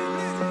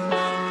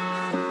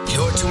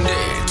 You're tuned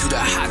in to the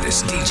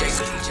hottest DJ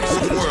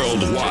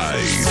Worldwide.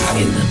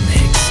 in the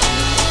mix.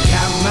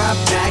 Got my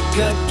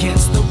back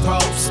against the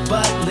ropes,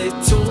 but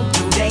little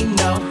do they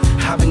know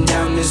I've been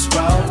down this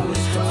road.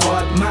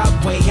 Fought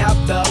my way out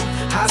though,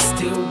 I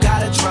still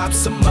gotta drop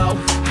some more.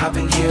 I've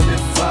been here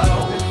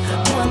before.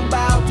 One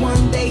by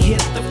one they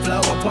hit the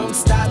flow. I won't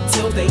stop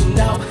till they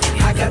know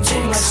I got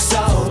too much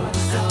soul.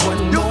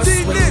 One more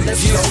swing,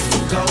 let's go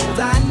for gold.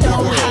 I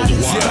know how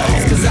this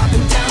goes, cause I've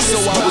been down this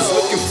road. So I was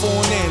looking for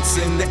an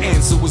answer, and the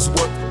answer was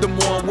work. The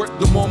more I work,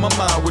 the more my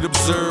mind would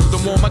observe, the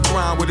more my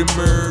grind would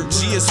emerge.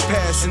 Years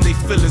pass and they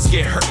feelings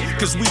get hurt,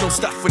 cause we don't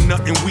stop for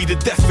nothing, we the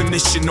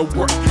definition of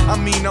work. I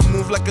mean, I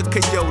move like a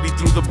coyote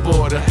through the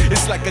border.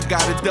 It's like I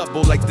got a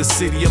double, like the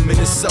city of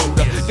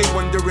Minnesota. They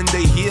wondering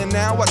they here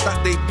now, I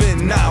thought they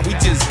been. Nah, we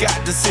just got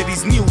the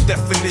city's new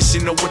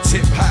definition of what's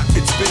hip-hop.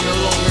 It's been a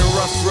long and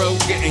rough road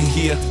getting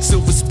here.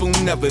 Silver spoon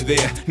never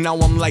there, now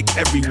I'm like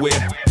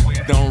everywhere.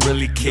 Don't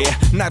really care,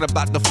 not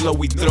about the flow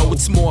we throw.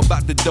 It's more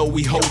about the dough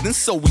we hold, and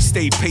so we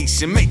stay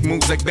patient. Make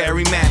moves like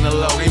Barry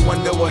Manilow. They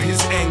wonder what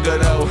his anger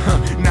though.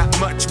 Not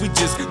much, we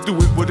just do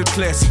it with a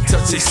classy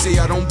touch. They say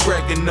I don't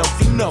brag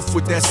enough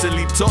with that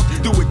silly talk.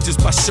 Do it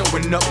just by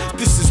showing up.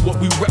 This is what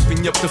we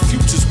repping up, the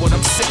future's what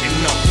I'm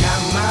setting up.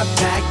 Got my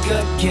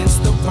back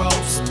against the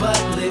ropes, but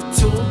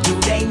little do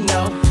they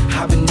know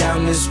I've been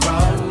down this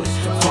road.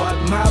 Fought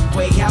my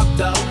way out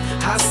though,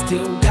 I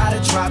still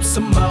gotta drop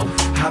some more.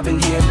 I've been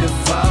here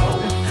before.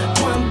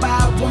 One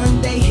by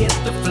one they hit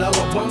the flow.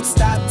 I won't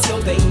stop till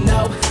they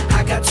know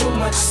I got too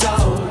much so.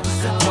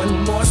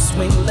 One more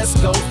swing, let's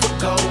go for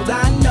gold.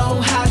 I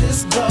know how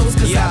this goes,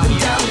 cause I've been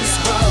down this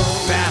road.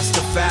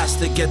 Faster,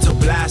 faster, get to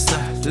blaster.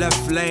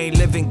 Left lane,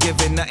 living,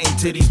 giving nothing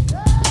to these.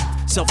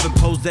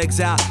 Self-imposed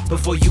exile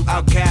before you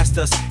outcast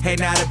us.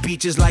 Hang out at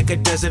beaches like a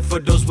desert for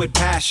those with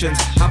passions.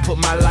 I put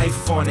my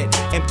life on it,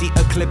 empty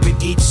a clip in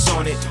each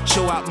sonnet.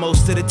 Show out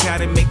most of the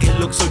town and make it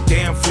look so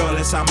damn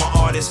flawless. I'm an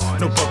artist,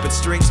 no puppet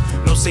strings,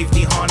 no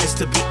safety harness.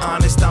 To be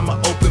honest, I'm an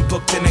open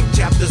book, the next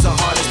chapters are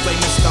hardest. Blame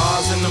the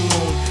stars and the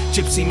moon,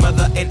 gypsy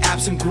mother and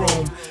absent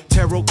groom.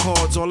 Tarot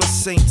cards, all the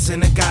saints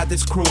and a God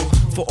that's cruel.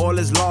 For all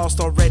is lost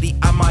already,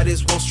 I might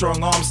as well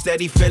strong arm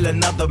steady. Fill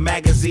another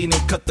magazine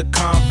and cut the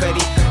confetti.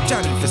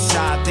 Johnny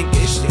Facade, think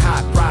it's shit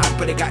hot ride,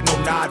 but it got no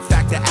nod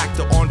factor.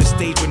 Actor on the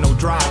stage with no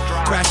drive.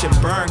 Crash and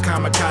burn,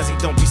 kamikaze,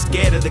 don't be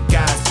scared of the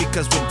guys.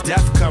 Because with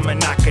death coming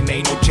knocking,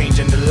 ain't no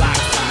changing the lock.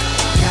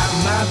 Got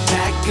my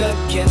back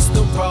against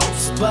the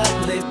ropes, but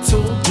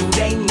little do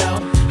they know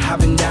I've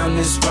been down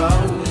this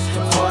road.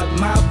 Fought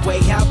my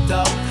way out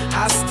though,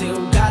 I still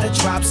gotta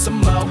drop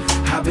some more.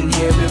 I've been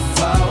here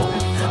before.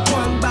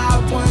 One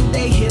by one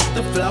they hit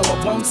the flow.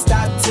 I won't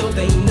stop till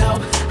they know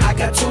I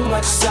got too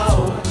much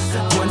soul.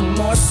 One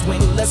more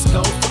swing, let's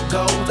go for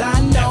gold.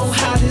 I know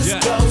how this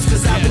goes,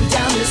 cause I've been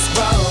down this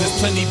road. There's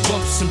plenty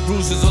bumps and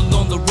bruises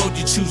along the road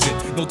you're choosing.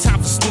 No time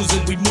for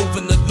snoozing, we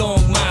moving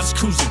along, miles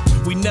cruising.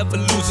 We never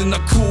losing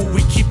our cool,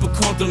 we keep a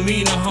calm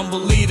demeanor. Humble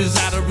leaders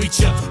out of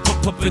reach up,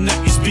 pumping at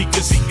your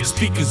speakers.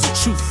 Speakers of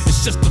truth,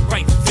 it's just the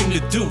right thing to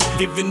do.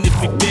 Even if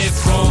you're dead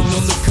wrong, no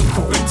one can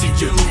correct you.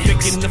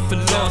 Picking up for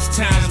lost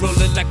times,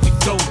 rolling like we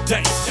throw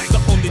dice. The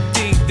only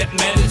thing that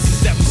matters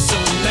is that we're so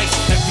nice.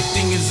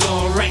 Everything is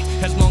alright,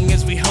 as long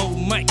as we hold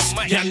mics.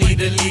 Y'all need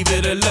to leave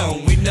it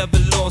alone, we never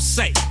lost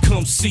sight.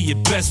 Come see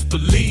it, best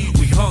believe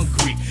we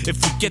hungry.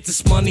 If we get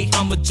this money,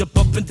 I'ma jump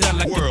up and down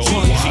like a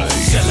bungee.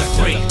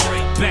 Celebrate,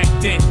 back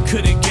then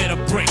couldn't get a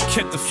break,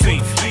 kept the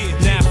faith.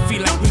 Now I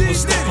feel like we will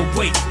step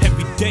away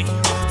every day.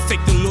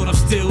 Thank the Lord I'm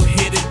still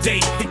here today.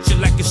 Hit you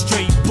like a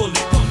straight bullet,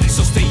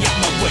 so stay out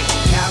my way.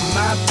 Got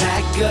my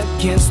back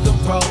against the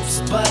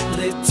ropes, but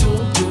little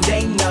do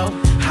they know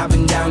I've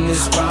been down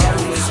this road.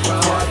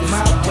 Fought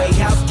my way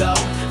out though,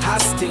 I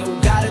still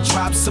gotta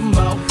drop some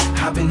more.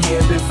 I've been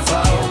here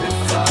before.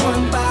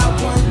 One by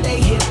one they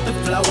hit the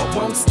flow. I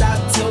won't stop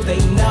till they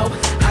know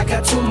I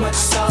got too much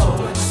soul.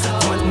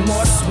 One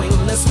more swing,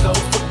 let's go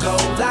for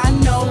gold. I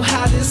know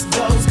how this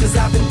goes, cause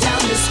I've been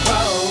down this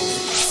road.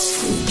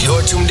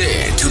 You're tuned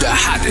in to the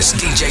hottest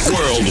DJ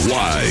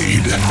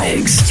worldwide.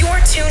 Mix.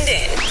 You're tuned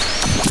in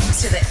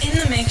to the In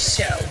the Mix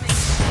show.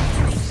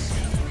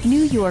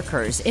 New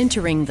Yorkers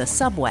entering the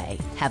subway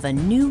have a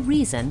new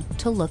reason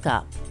to look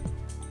up.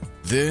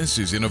 This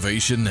is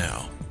Innovation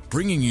Now,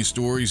 bringing you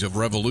stories of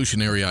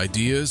revolutionary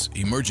ideas,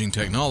 emerging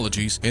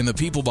technologies, and the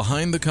people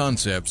behind the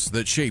concepts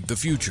that shape the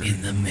future.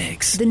 In the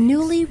Mix. The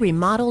newly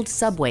remodeled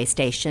subway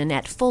station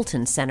at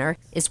Fulton Center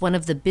is one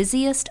of the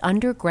busiest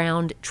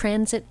underground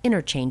transit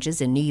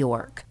interchanges in New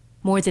York.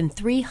 More than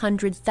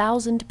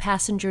 300,000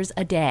 passengers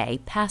a day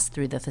pass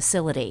through the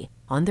facility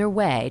on their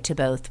way to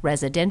both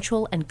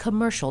residential and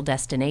commercial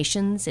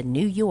destinations in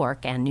New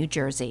York and New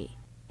Jersey.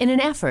 In an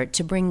effort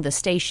to bring the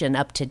station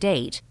up to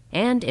date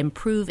and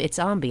improve its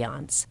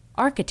ambiance,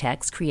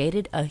 architects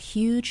created a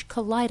huge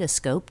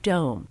kaleidoscope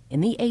dome in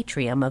the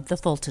atrium of the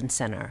Fulton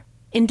Center.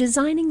 In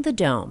designing the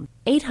dome,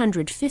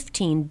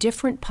 815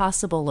 different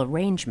possible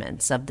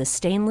arrangements of the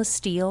stainless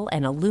steel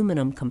and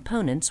aluminum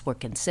components were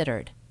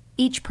considered.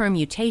 Each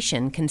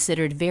permutation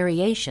considered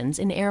variations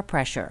in air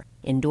pressure,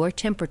 indoor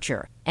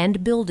temperature,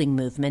 and building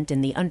movement in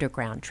the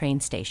underground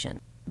train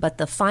station. But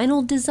the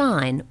final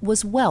design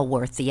was well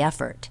worth the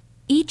effort.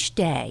 Each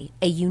day,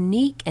 a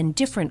unique and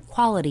different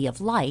quality of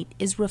light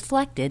is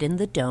reflected in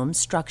the dome's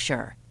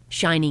structure,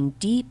 shining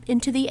deep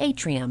into the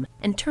atrium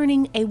and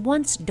turning a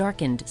once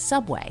darkened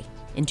subway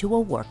into a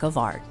work of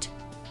art.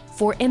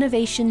 For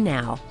Innovation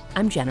Now,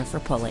 I'm Jennifer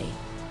Pulley.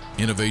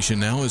 Innovation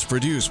Now is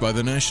produced by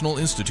the National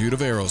Institute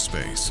of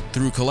Aerospace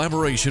through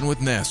collaboration with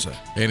NASA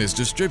and is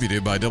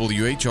distributed by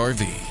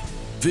WHRV.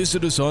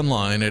 Visit us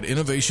online at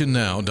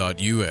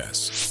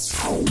innovationnow.us.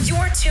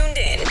 You're tuned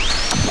in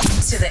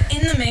to the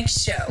In the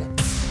Mix show.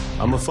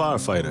 I'm a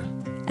firefighter.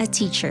 A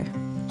teacher.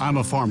 I'm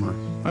a farmer.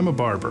 I'm a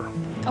barber.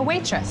 A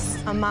waitress.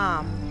 A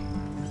mom.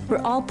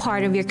 We're all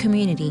part of your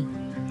community.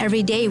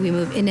 Every day we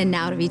move in and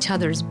out of each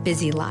other's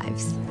busy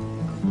lives.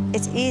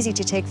 It's easy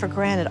to take for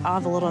granted all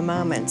the little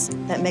moments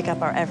that make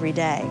up our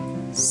everyday.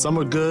 Some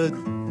are good,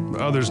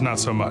 others not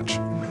so much.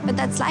 But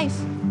that's life.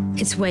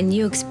 It's when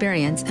you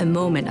experience a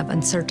moment of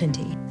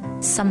uncertainty.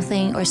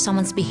 Something or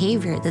someone's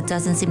behavior that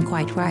doesn't seem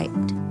quite right.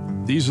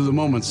 These are the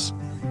moments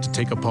to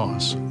take a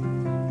pause.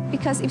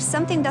 Because if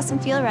something doesn't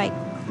feel right,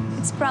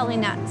 it's probably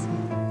not.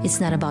 It's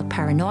not about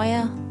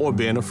paranoia or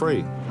being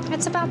afraid.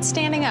 It's about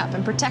standing up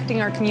and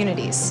protecting our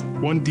communities.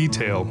 One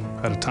detail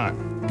at a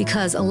time.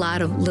 Because a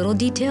lot of little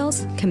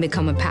details can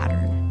become a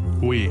pattern.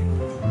 We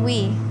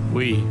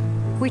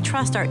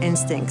trust our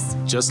instincts.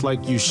 Just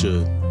like you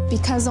should.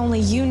 Because only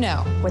you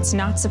know what's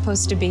not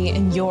supposed to be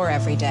in your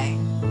everyday.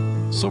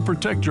 So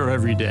protect your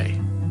everyday.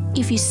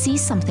 If you see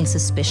something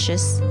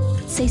suspicious,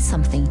 say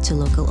something to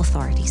local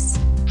authorities.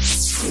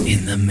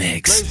 In the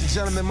mix. Ladies and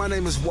gentlemen, my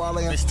name is Wale.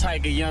 It's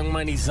Tiger Young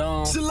Money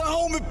Zone. Still a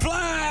homie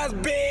Plies,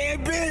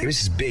 baby.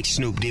 This is Big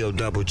Snoop Deal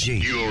Double G.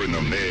 You're in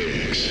the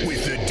mix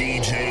with the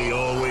DJ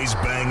always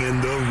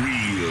banging the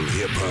real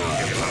hip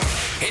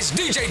hop. It's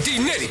DJ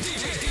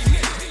Dnitty.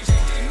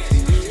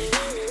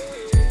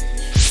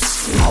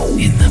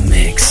 In the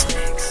mix.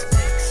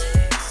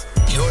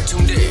 You're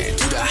tuned in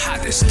to the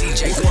hottest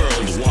DJ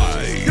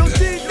worldwide. Yo,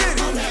 Dnitty.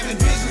 I'm having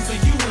visions of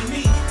you and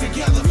me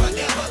together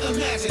forever.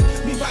 Imagine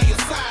me by your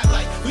side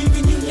like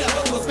leaving you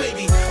never was,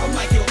 baby. I'm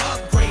like your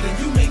upgrade and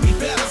you make me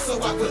better,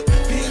 so I put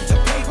pen to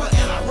paper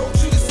and I wrote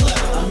you this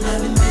letter. I'm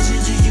having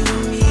visions of you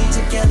and me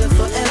together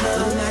forever.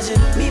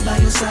 Imagine me by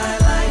your side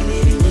like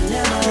leaving you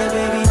never. Yeah,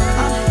 baby,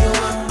 I'm your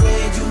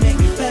upgrade. You make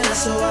me better,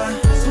 so I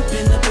put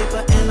pen to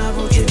paper and I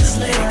wrote you this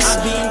letter.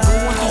 I've been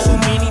going through so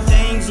many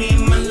things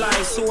in my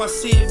life, so I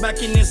sit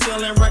back in this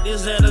cell and write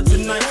this letter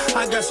tonight.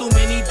 I got so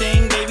many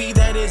things, baby,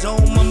 that is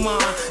on my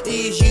mind.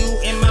 It's you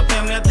and my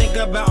family I think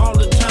about all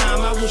the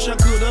time. I wish I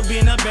could have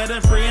been a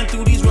better friend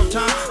through these rough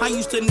times. I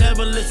used to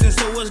never listen,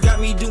 so it's got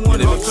me doing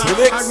hard time.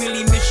 I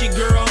really miss you,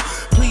 girl.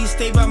 Please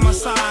stay by my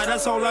side.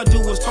 That's all I do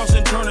is toss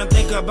and turn and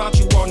think about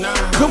you all night.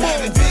 Come on,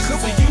 having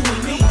visions of you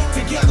and me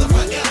together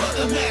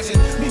forever. Imagine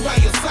me by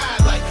your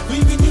side like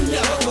leaving you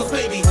never was,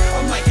 baby.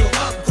 I'm like your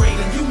upgrade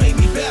and you make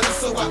me better,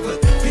 so I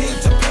put pen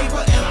to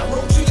paper and I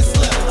wrote you this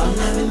letter. I'm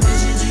having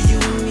visions of you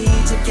and me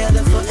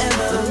together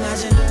forever.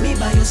 Imagine me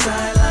by your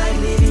side like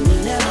leaving you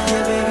never.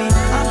 Yeah, baby,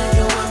 I'm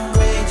your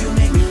upgrade. You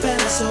make me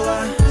better, so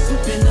I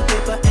put pen to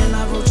paper and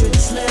I wrote you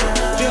this letter.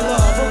 Dear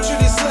love, wrote you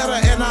this letter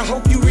and I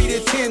hope you read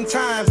it 10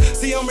 times.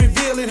 See, I'm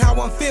revealing how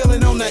I'm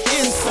feeling on the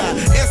inside.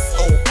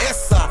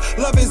 S-O-S-I,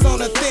 love is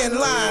on a thin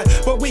line,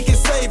 but we can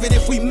save it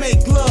if we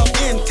make love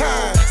in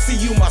time. See,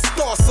 you my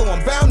star, so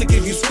I'm bound to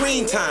give you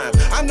screen time.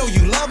 I know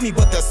you love me,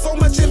 but there's so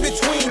much in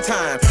between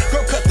time.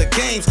 Girl, cut the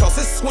games, cause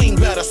it's swing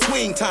better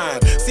swing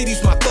time. See,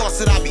 these my thoughts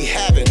that I be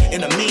having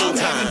in the meantime. I'm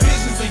having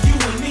visions of you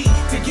and me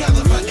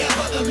together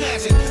forever.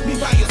 Imagine me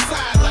by your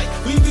side like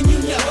leaving you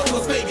never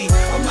was, baby.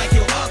 I'm like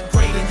your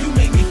upgrade and you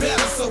make me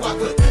better, so I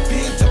put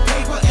pen to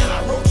paper and I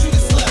wrote you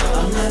this letter.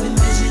 I'm having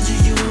visions of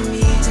you and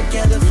me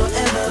together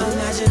forever.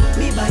 Imagine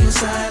me by your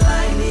side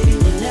like leaving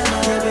you never.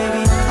 Yeah,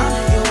 baby, I'm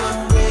your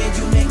upgrade.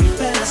 You make me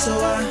better, so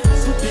I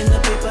put pen to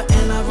paper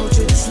and I wrote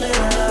you this letter.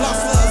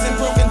 Lost loves and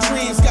broken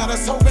dreams got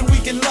us hoping we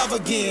can love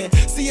again.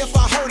 See, if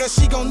I hurt her,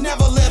 she gon'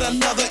 never let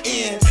another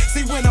in.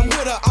 See, when I'm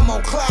with her, I'm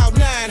on cloud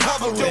 9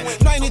 hovering,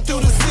 90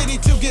 through the city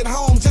to get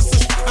home just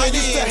to I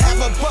used to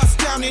have a bus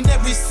down in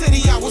every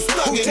city I was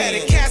thugging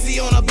in. Cassie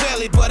on her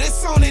belly, but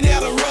it's on it, had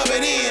to rub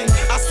it in.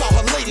 I saw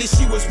her lately,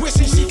 she was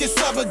wishing she could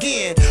sub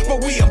again.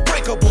 But we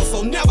unbreakable,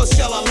 so never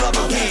shall I love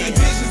again.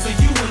 Visions of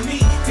you and me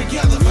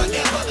together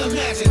forever.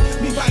 Imagine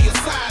me by your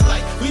side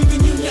like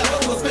leaving you never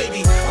was,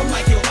 baby. I'm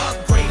like your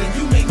upgrade and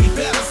you make me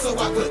better, so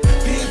I put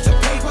pen to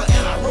paper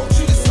and I wrote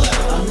you this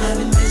letter. I'm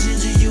having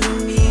visions of you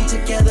and me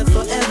together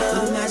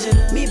forever. Imagine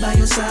me by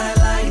your side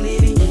like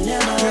leaving you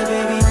never. Yeah,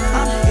 baby,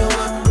 I'm your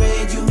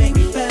upgrade, you make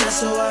me better,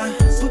 so I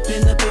put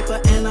pen to paper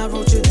and I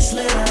wrote you this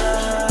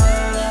letter.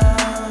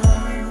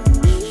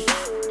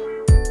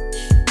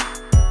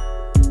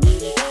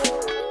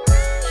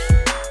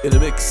 In the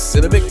mix,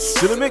 in the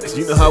mix, in the mix.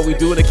 You know how we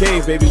do in the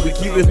cave, baby. We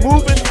keep it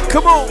moving.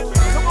 Come on.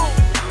 Come on.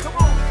 Come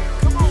on.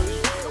 Come on.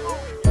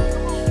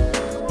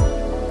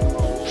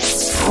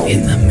 Come on.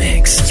 In the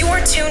mix.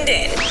 You're tuned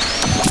in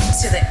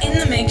to the In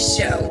the Mix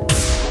show.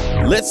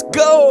 Let's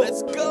go.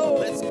 Let's go.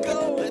 Let's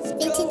go. Let's go.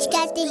 Vintage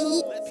got the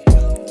heat.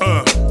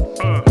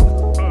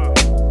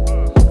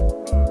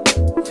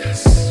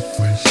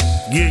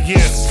 Yeah,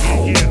 yeah.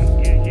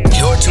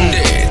 You're tuned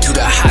in to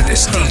the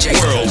hottest DJ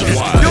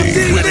worldwide.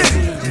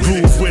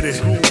 With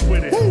it, groove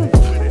with it.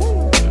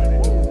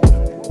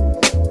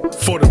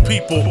 For the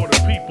people.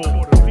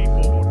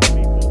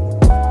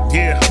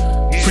 Yeah,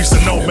 priest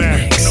of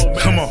Nomad.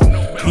 Come on.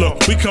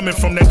 Look, we coming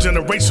from that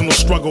generational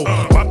struggle.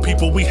 My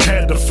people, we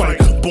had to fight.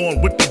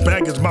 Born with the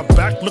baggage, my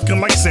back looking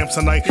like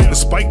Samsonite.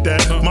 Despite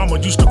that, mama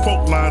used to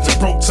quote lines in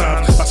broke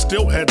times. I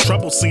still had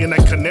trouble seeing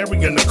that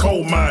canary in the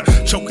coal mine,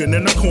 choking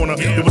in the corner.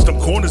 It was them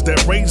corners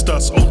that raised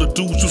us. Older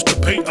dudes used to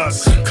pay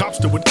us. Cops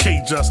that would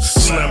cage us.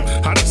 Slim,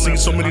 I done seen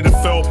so many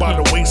that fell by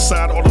the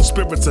wayside. All the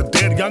spirits of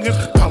dead youngins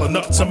piling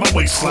up to my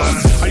waistline.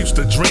 I used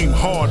to dream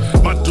hard.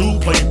 My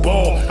dude played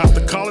ball.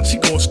 After college, he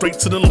going straight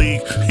to the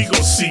league. He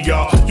gon' see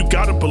y'all. You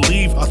gotta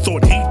believe. I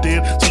thought he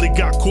did till he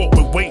got caught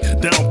with weight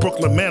down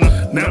Brooklyn Manor.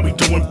 Now we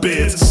doing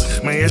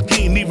bids. Man,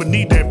 he ain't even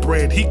need that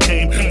bread. He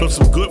came from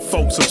some good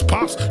folks. His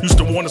pops used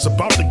to warn us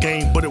about the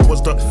game, but it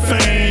was the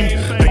fame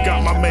that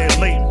got my man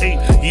late.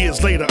 8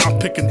 years later, I'm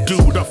picking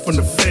dude up from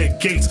the Fed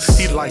gates.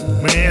 He like,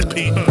 man,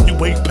 P, you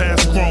way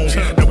past grown.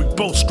 Now we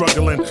both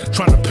struggling,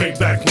 trying to pay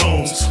back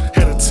loans.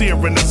 Had to tear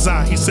in his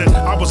eye. He said,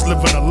 I was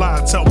living a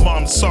lie. Tell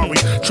mom sorry,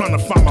 trying to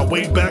find my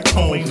way back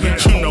home.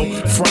 You know,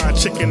 fried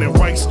chicken and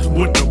rice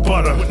with the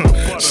butter.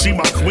 She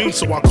my queen,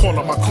 so I call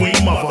her my queen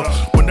mother.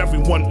 When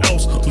everyone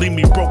else leave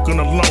me broken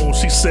alone,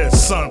 she said,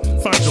 son,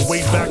 find your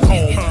way back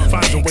home.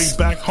 Find your way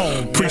back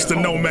home. Priest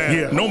and nomad,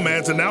 yeah,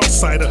 nomad's an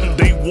outsider.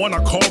 Day one,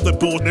 I called the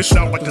bull, they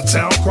shout like the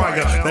town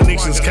crier. The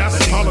nation's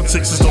capital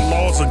politics is the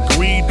laws of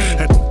greed.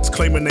 And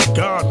claiming they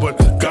God, but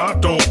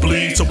God don't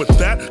bleed. So with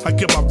that, I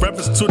give my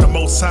reverence to the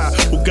Most High,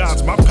 who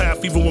guides my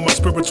path even when my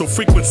spiritual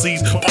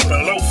frequencies on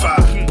the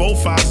lo-fi.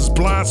 Both eyes is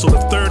blind, so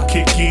the third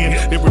kick in.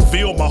 It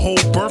revealed my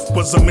whole birth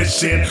was a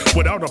mission.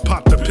 Without a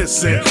pot to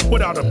piss in,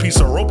 without a piece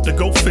of rope to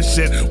go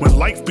fishing. When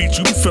life beats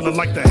you, feeling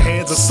like the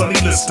hands of Sonny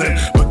Liston.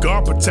 But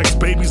God protects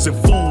babies and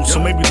fools, so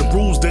maybe the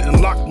rules didn't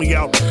lock me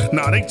out.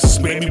 Nah, they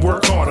just made me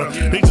work harder.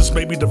 They just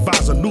made me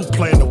devise a new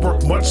plan to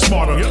work much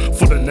smarter.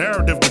 For the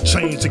narrative to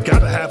change, you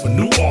gotta have a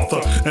new author.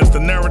 And if the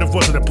narrative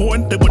wasn't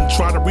important, they wouldn't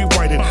try to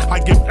rewrite it. I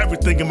give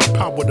everything in my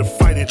power to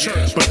fight it.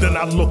 But then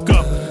I look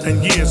up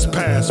and years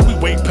pass, we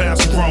way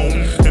past grown.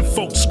 And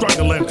folks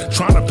struggling,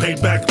 trying to pay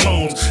back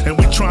loans. And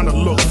we trying to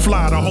look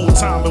fly the whole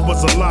time it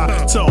was a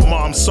lie. Tell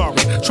mom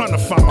sorry, trying to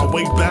find my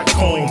way back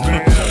home.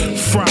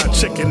 Fried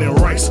chicken and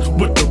rice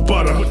with the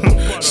butter.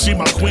 She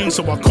my queen,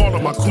 so I call her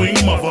my queen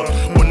mother.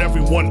 When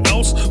everyone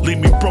else leave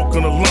me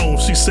broken alone,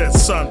 she said,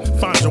 son,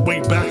 find your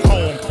way back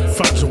home.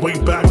 Find your way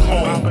back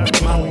home.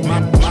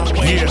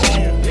 Yeah.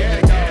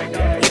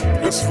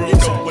 It's real, you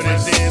know what it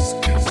is.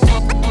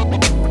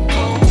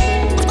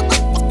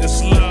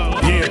 It's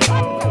love. Yeah.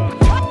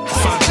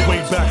 Find your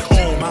way back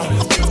home.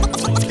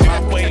 My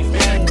way.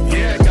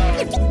 Yeah.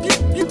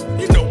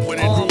 You know what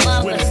it is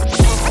with it.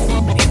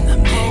 In the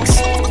mix.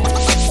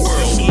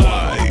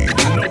 Worldwide.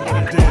 You know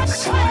what it is.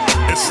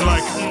 It's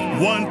like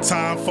one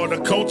time for the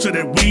culture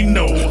that we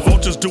know.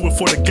 Vultures do it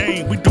for the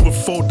game, we do it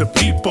for the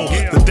people.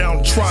 The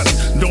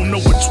downtrodden don't know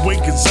which way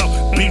is up.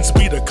 Beats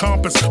be the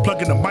compass,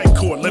 plug in the mic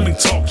cord, let me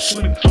talk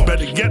shit.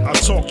 Better yet, I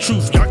talk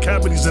truth, y'all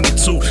cavities in the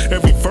two.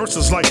 Every verse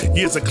is like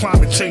years of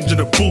climate change in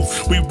the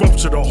booth. We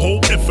rupture the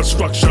whole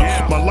infrastructure.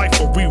 My life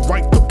will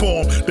rewrite the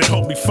poem that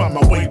help me find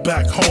my way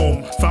back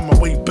home. Find my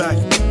way back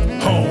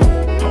home.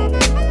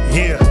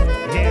 Yeah.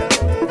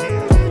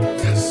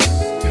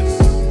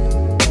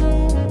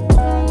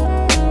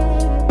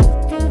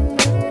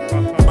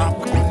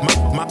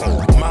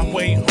 My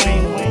way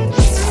home.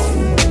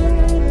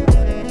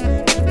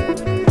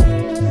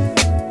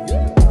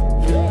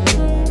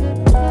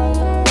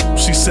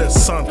 She said,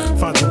 son,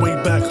 find your way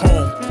back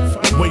home.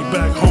 Way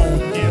back home.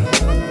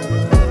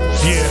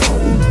 Yeah.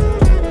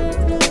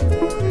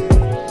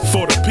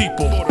 For the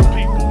people.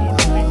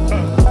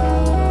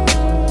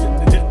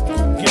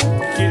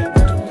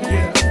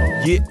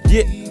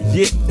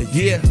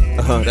 Yeah.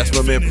 That's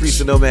my man Priest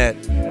and Nomad.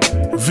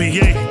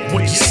 VA,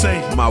 what you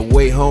say? My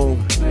way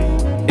home.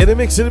 In the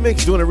mix,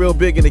 doing it real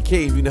big in the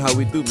cave. You know how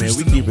we do, man.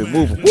 We keep it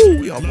moving. Woo,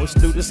 we almost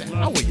through this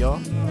hour,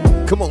 y'all.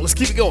 Come on, let's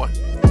keep it going.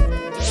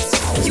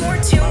 You're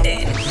tuned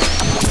in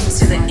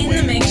to the In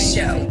the Mix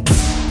show.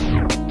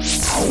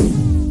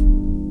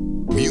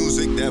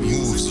 Music that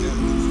moves you.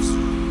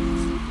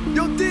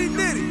 Yo,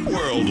 Dnitty.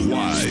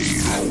 Worldwide.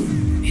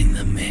 In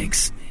the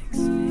mix.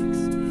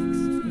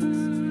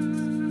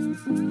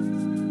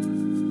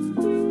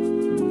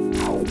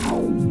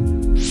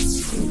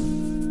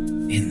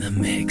 In the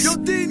mix. Yo,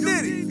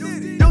 Dnitty.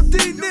 Yo,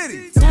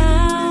 Dnitty.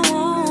 Time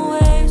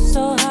won't wait,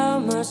 so how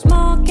much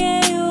more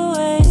can you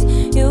waste?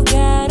 You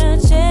gotta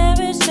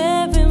cherish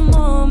every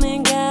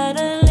moment,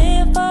 gotta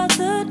live for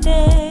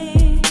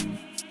today.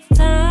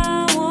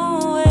 Time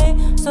won't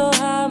wait, so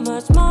how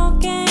much more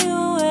can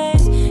you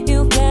waste?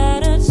 You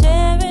gotta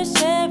cherish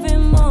every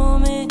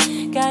moment,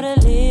 gotta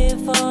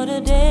live for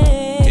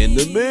today. In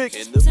the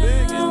mix.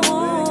 Time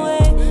won't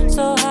wait,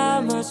 so how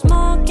much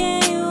more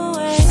can you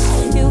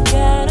waste? You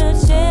gotta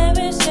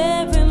cherish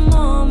every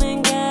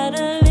moment,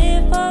 gotta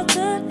live for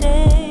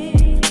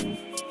today.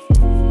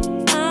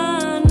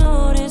 I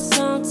know that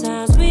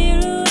sometimes we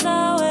lose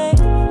our way,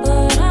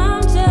 but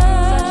I'm just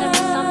searching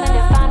for something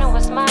to find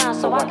what's mine,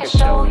 so I can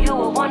show you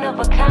a one of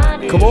a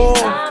kind. Come on.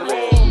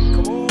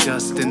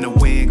 Dust in the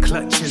wind,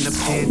 clutching the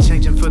pen,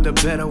 changing for the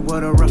better.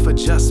 What a rough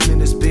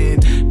adjustment it's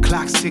been.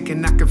 Clock's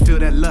ticking, I can feel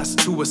that lust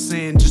to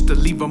ascend, just to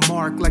leave a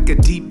mark like a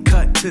deep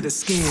cut to the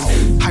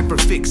skin. Hyper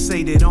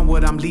fixated on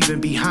what I'm leaving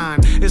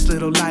behind. This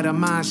little light of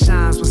mine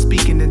shines when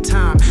speaking in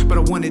time, but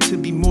I want it to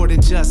be more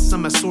than just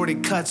some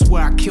assorted cuts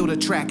where I kill the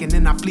track and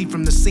then I flee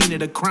from the scene of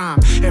the crime.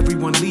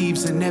 Everyone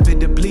leaves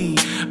inevitably.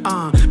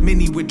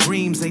 Many with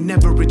dreams they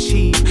never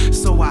achieve,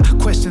 so I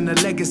question the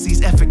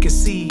legacy's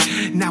efficacy.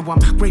 Now I'm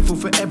grateful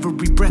for every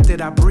breath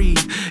that I breathe,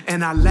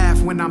 and I laugh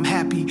when I'm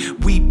happy,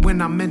 weep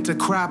when I'm meant to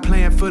cry,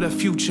 plan for the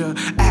future,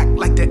 act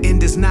like the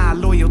end is nigh,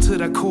 loyal to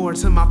the core,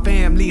 to my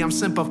family I'm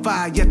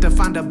simplified, yet to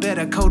find a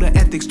better code of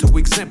ethics to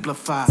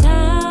exemplify.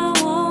 Time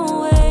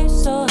won't wait,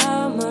 so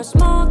how much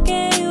more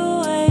can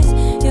you waste?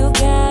 You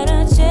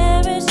gotta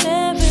cherish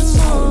every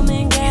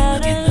moment,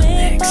 gotta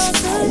live for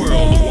today.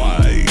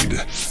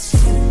 Worldwide.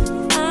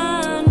 I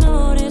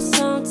know that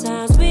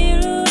sometimes we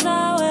lose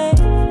our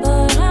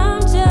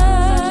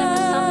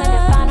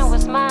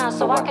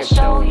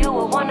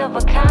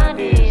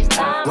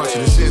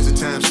Watching the sands of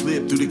time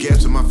slip through the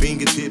gaps of my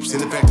fingertips.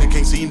 And the fact I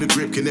can't seem to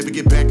grip, can never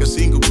get back a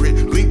single grip.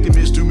 Blinked and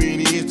missed too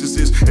many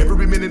instances.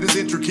 Every minute is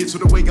intricate, so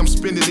the way I'm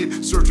spending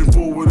it, searching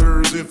forward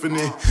is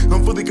infinite.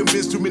 I'm fully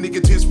convinced too many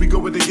contents we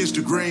going against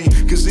the grain.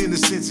 Cause in a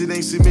sense it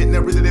ain't cement,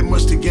 not really that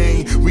much to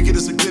gain. We get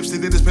us eclipsed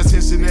and then it's past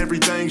tense and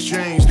everything's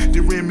changed.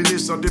 Then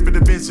reminisce on different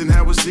events and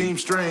how it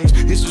seems strange.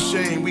 It's a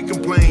shame we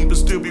complain, but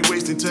still be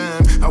wasting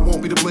time. I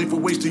won't be to blame for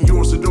wasting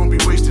yours, so don't be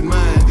wasting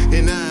mine.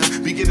 And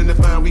I'm beginning to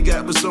find we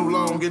got but so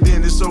long, and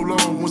then it's so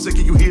long. 1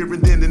 second you here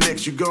and then the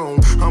next you gone.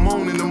 I'm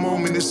on in the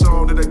moment, it's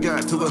all that I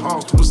got. Till the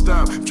halt to a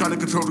stop, trying to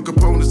control the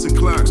components and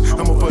clocks.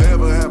 I'ma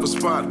forever have a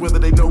spot, whether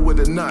they know it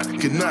or not.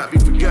 Cannot be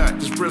forgot,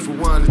 just press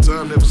rewind and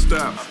time never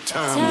stop.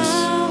 Timeless.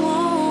 Time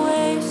won't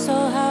wait, so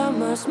how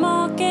much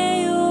more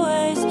can you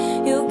waste?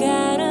 You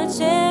gotta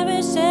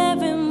cherish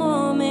every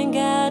moment,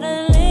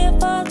 gotta live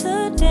for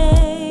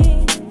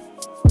today.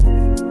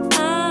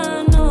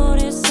 I know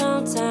that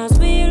sometimes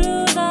we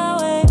lose our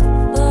way,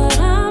 but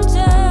I'm just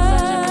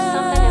searching for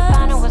something and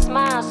finding what's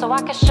mine, so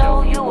I can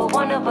show you what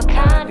one of a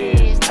kind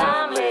is.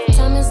 Timeless.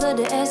 Time is of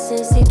the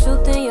essence, see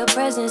truth in your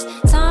presence.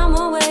 Time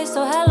won't wait,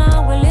 so how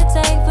long will it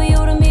take for you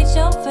to meet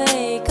your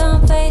fate?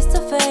 Come face to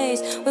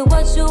face with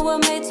what you were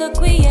made to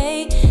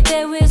create.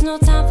 There is no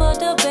time for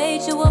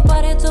debate, you were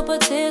brought here to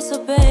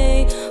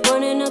participate.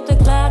 Running up the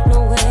clock,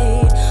 no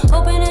wait.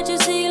 Hoping that you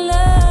see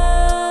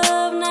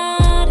love,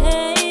 not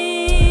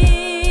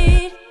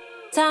hate.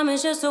 Time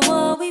is just a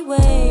war we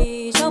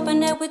wage. Hoping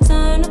that we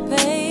turn the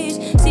page.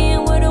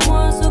 Seeing we're the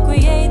ones who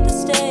create the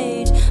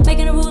stage.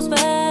 Making the rules for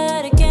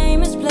how the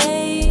game is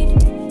played.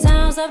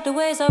 Time's up, the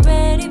ways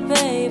already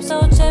paved.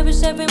 So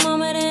cherish every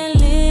moment and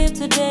live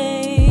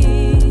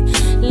today.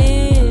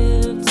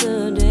 Live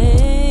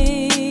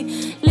today.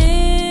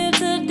 Live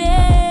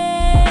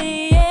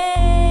today.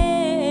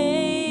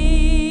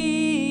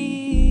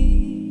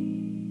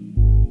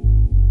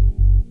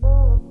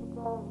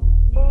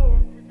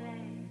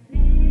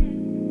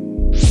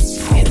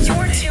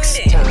 You're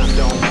tuned in. Time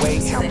don't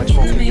wait, how much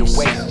more can you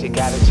waste? You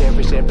gotta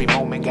cherish every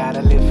moment,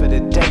 gotta live for the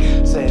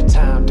day. Said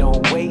time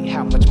don't wait,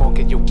 how much more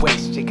can you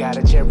waste? You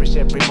gotta cherish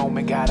every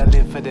moment, gotta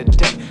live for the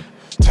day.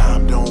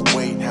 Time don't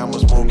wait, how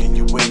much more can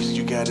you waste?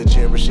 You gotta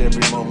cherish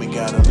every moment,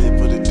 gotta live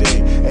for the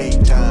day. Hey,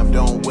 time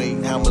don't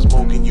wait, how much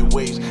more can you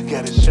waste?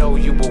 Gotta Show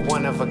you what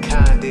one of a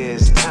kind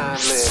is.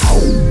 Timeless.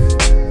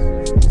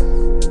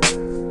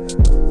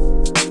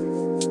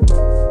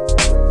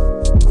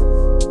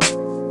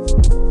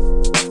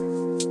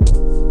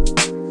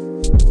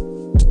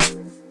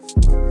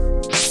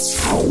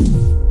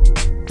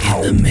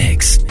 In the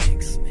mix.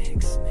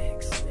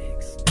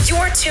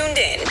 You're tuned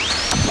in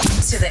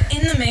to the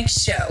In the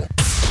Mix show.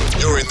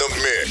 You're in the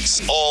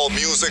mix. All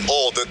music,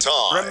 all the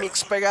time.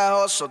 Remix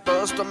pegajoso,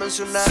 todo esto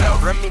mencionar.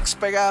 Remix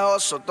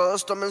pegajoso, todo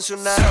esto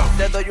mencionar.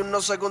 Te doy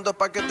unos segundos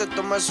pa' que te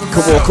tomes una.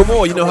 Come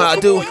on, you know how I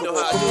do.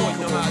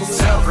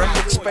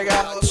 Remix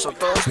pegajoso,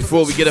 todo esto.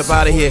 Before we get up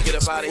out of here, we're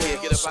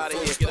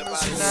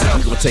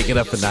gonna take it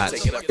up a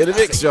notch. In the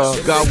mix, y'all.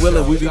 God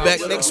willing, we'll be back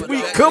next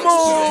week. Come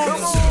on!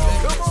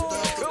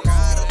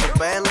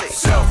 Bentley,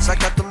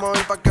 saca tu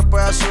móvil pa' que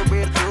puedas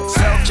subir tu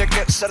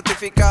cheque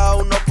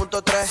certificado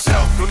 1.3.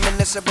 Tu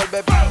nene se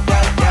vuelve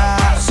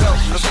ya.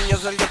 Los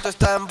niños del gueto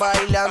están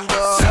bailando.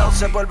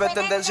 Se vuelve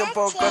tendencia un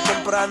poco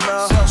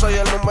temprano. Soy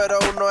el número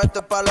 1, esto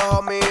es pa' los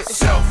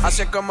homies.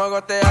 Así es como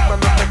gotea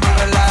cuando te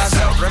cubre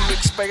las.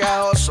 Remix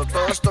pegajoso,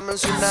 todo esto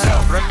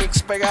mencionado.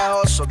 Remix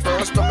pegajoso, todo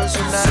esto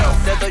mencionado.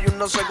 Te doy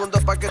unos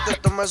segundos pa' que te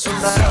tomes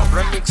una.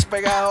 Remix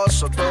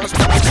pegajoso, todo esto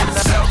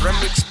mencionado.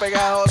 Remix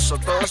pegajoso,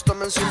 todo esto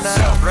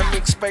mencionado.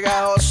 Remix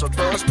pegajoso,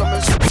 todo esto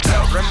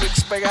mencionado.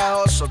 Remix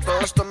pegajoso,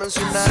 todo esto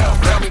mencionado.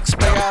 Remix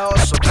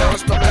pegajoso, todo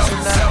esto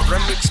mencionado.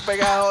 Remix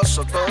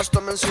pegajoso, todo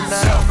esto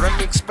mencionado.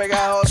 Remix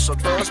pegajoso,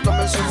 todo esto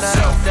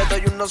mencionado. Te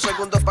doy unos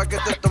segundos pa' que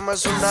te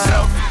tomes una.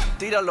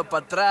 Tíralo pa'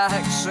 atrás,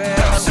 excel.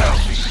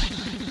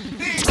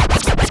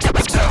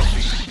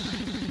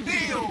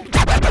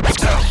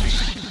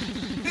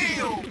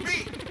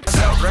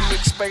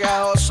 Remix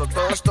pegajoso,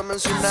 todo esto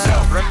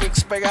mencionado.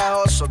 Remix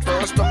pegajoso, todo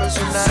esto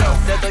mencionado.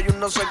 Te doy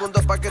unos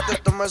segundos pa' que te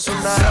tomes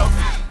una.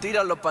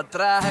 Tíralo pa'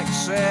 atrás,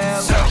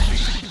 excel.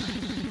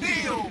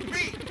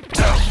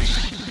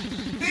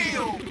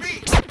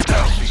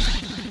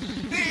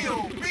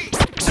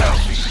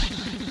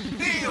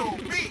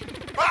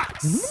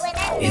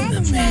 In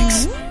the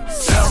mix.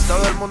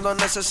 Todo el mundo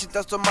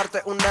necesitas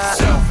tomarte una.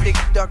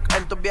 TikTok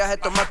en tu viaje,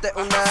 tómate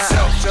una.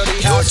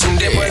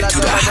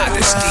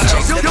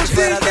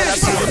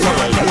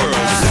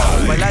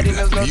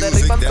 Bailarines no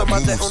derriban,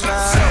 tómate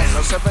una. En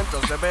los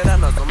eventos de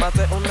verano,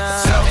 tómate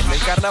una. En el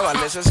carnaval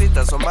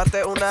necesitas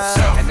tomarte una.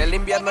 En el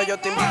invierno yo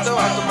te invito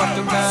a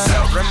tomarte una.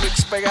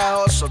 Remix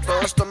pegajoso,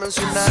 todo esto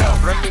mencionado.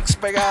 Remix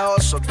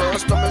pegajoso, todo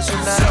esto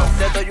mencionado.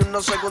 Te doy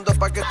unos segundos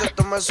pa' que te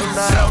tomes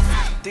una.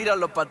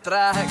 Tíralo pa'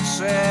 atrás,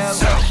 excel.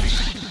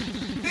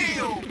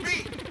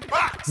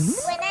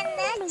 Buenas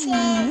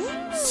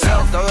noches.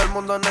 Todo el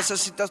mundo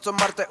necesitas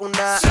tomarte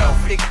una.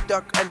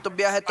 TikTok en tu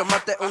viaje,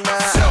 tómate una.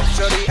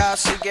 Shorty,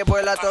 así que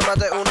vuela,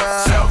 tómate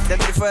una.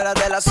 Dentro y fuera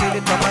de la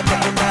city, tómate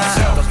una.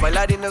 Los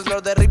bailarines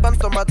lo derriban,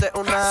 tómate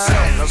una.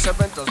 En los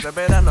eventos de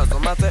verano,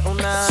 tómate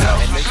una.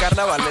 En el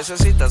carnaval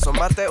necesitas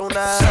tomarte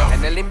una.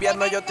 En el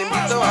invierno yo te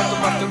invito a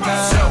tomarte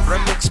una.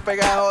 Remix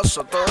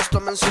pegajoso, todos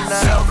tómense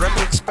una.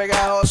 Remix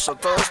pegajoso,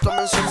 todos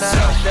tómense una.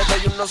 Te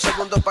doy unos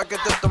segundos pa' que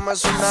te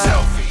tomes una.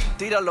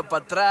 Tíralo pa'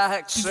 atrás,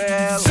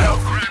 Excel.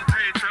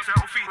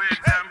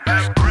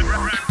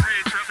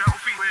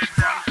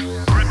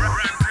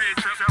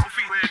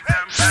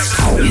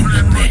 In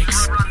the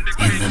mix, in the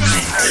mix.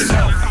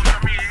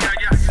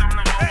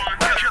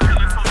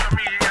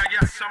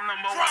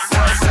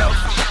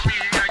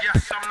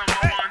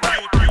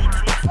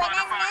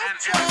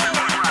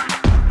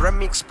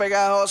 Remix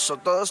pegajoso,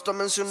 todos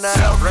tómense una.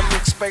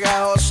 Remix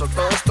pegajoso,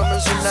 todos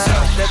tómense una.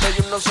 Te doy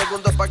unos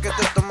segundos pa' que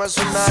te tomes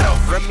una.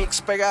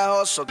 Remix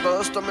pegajoso,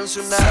 todos tómense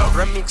una.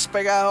 Remix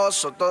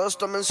pegajoso, todos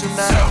tómense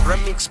una.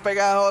 Remix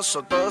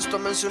pegajoso, todos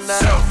tómense una.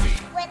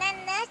 Buenas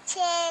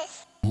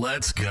noches.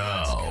 Let's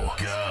go.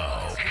 Here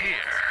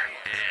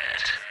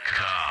it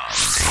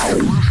comes.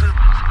 Exclusive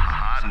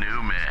hot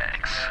new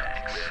mix.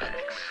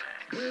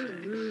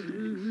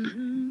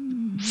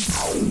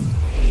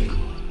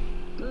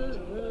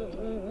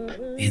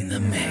 In the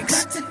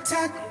mix.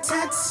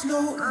 Tat,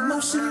 slow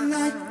motion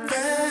like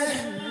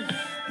that,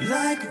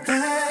 like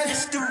that.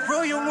 It's the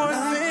royal one,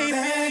 like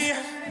baby.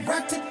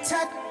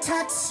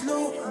 Rat-tat-tat,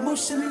 slow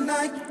motion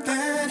like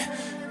that.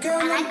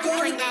 Girl, I'm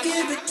gonna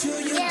give it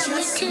to you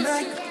just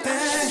like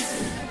that.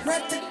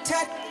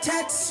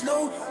 Rat-tat-tat,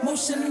 slow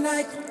motion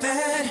like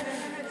that.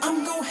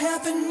 I'm gonna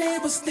have the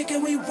neighbors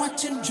thinking we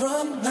watching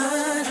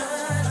Drumline.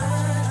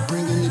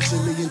 Bringing the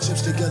chili and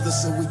chips together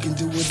so we can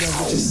do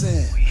whatever you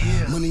said.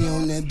 Money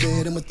on that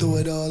bed, I'ma throw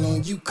it all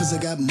on you, cause I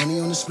got money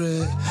on the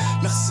spread.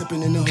 Not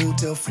sipping in the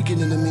hotel,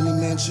 freaking in the mini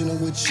mansion, I'm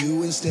with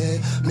you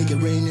instead. Make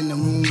it rain in the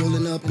room,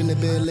 rolling up in the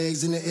bed,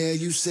 legs in the air,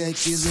 you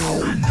sexy as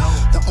hell.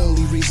 The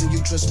only reason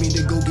you trust me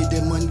to go get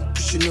that money,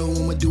 cause you know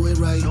I'ma do it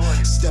right.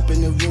 Step in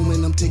the room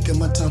and I'm taking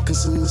my time,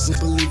 consuming some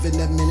believe in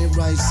that minute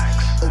rice.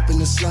 Open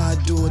the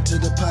slide door to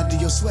the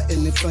patio,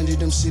 sweating in front of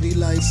them city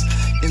lights.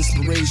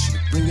 Inspiration,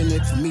 bringing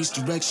it from each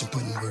direction,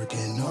 putting work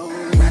in.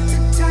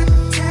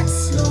 Rat-tat-tat,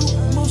 slow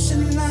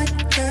motion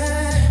like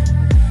that,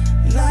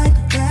 like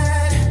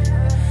that,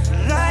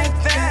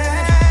 like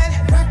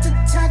that.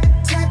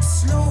 Rat-tat-tat,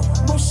 slow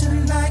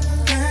motion like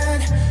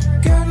that.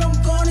 Girl, I'm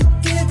gonna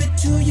give it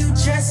to you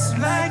just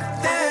like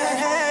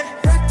that.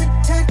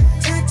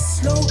 Rat-tat-tat,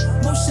 slow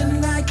motion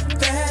like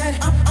that.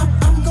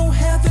 I'm gonna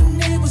have the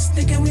neighbors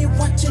thinking we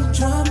watching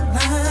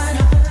Drumline.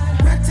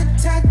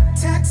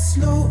 Rat-tat-tat,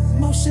 slow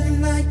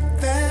motion like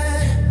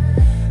that,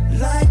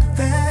 like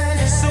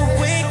that. So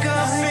wake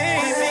up,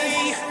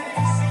 baby.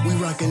 We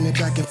rocking it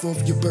back and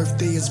forth. Your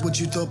birthday is what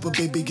you thought, but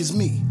baby, it's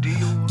me.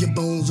 Your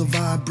bones are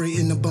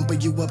vibrating, the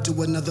bumping you up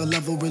to another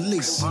level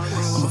release.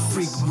 I'm a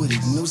freak with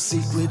it, no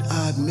secret,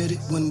 I admit it.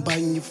 When I'm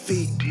biting your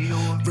feet,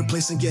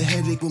 replacing your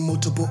headache with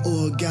multiple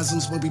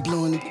orgasms while we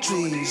blowing the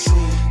trees.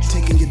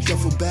 Taking your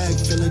duffel bag,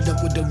 fill it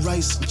up with the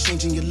rice. I'm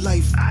changing your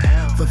life,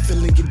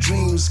 fulfilling your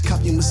dreams.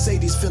 Cop your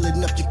Mercedes,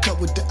 filling up your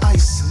cup with the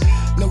ice.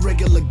 No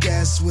regular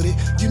gas with it,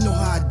 you know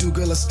how I do,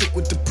 girl, I stick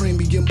with the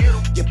premium.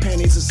 Your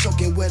panties are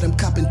soaking wet, I'm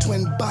copping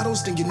twin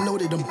bottles, then you know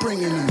that I'm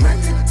bringing them.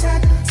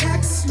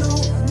 Rat-tat-tat, slow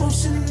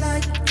motion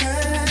like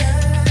that,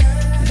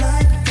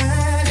 like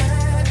that,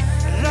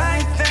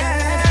 like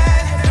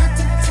that.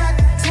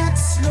 Rat-tat-tat,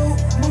 slow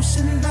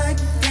motion like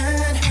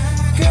that.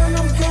 Girl,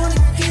 I'm gonna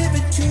give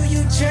it to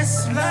you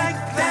just like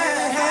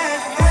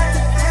that.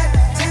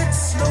 Rat-tat-tat,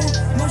 slow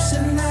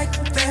motion like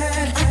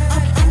that.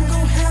 I'm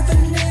gonna have the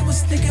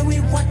neighbors thinking we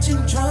watching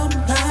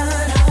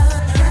Drumline.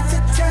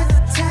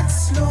 Rat-tat-tat,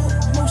 slow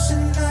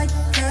motion like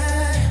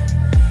that,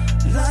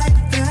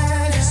 like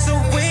that. So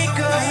wake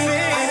up,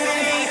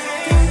 baby.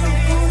 Girl, I'm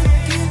gonna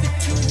give it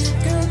to you.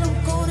 Girl,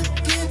 I'm gonna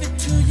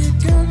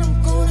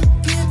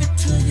give it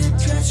to you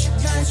just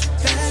like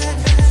that.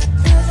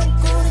 Girl,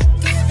 I'm gonna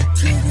give it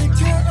to you.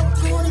 Girl, I'm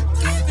gonna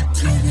give it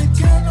to you.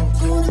 Girl, I'm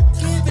gonna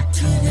give it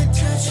to you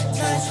just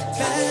like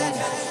that.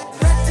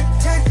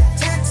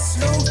 Rat-tat-tat,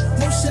 slow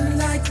motion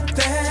like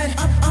that.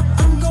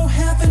 I'm gonna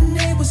have the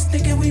neighbors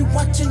thinking we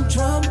watching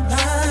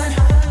Drumline.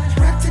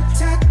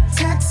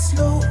 Rat-tat-tat,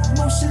 slow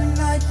motion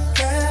like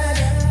that,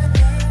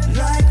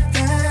 like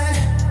that.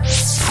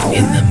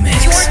 In the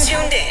mix. You're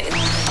tuned in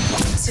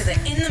to the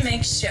In the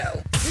Mix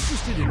show.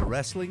 Interested in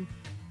wrestling?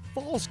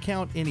 Falls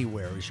Count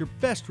Anywhere is your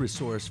best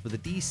resource for the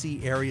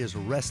DC area's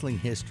wrestling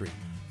history,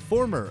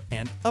 former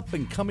and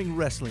up-and-coming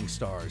wrestling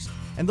stars,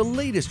 and the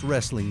latest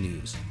wrestling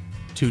news.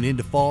 Tune in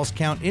to Falls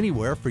Count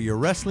Anywhere for your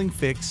wrestling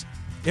fix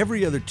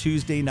every other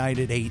Tuesday night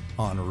at 8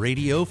 on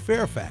Radio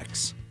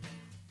Fairfax.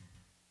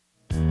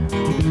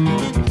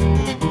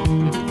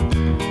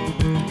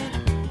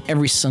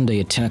 Every Sunday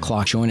at 10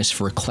 o'clock, join us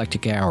for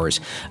Eclectic Hours.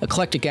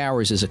 Eclectic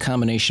Hours is a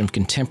combination of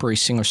contemporary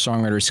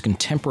singer-songwriters,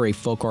 contemporary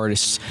folk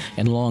artists,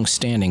 and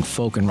long-standing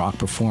folk and rock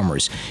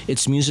performers.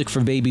 It's music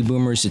for baby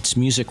boomers. It's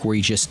music where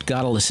you just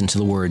gotta listen to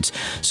the words.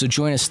 So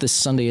join us this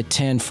Sunday at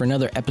 10 for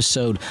another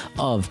episode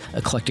of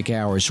Eclectic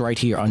Hours right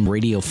here on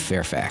Radio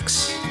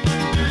Fairfax.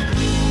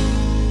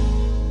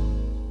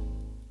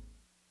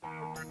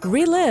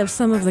 Relive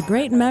some of the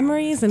great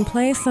memories and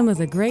play some of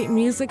the great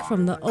music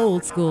from the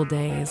old school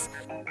days.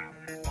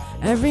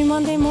 Every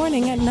Monday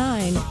morning at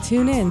 9,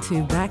 tune in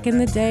to Back in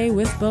the Day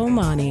with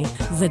Bomani,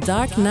 the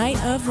dark night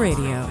of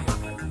radio.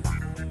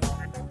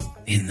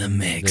 In the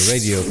mix. The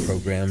radio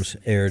programs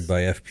aired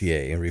by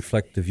FPA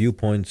reflect the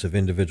viewpoints of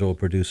individual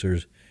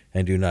producers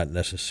and do not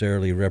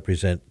necessarily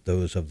represent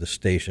those of the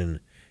station,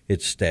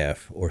 its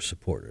staff, or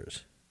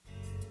supporters.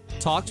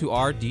 Talk to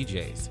our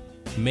DJs.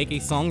 Make a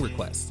song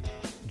request.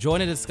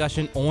 Join a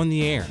discussion on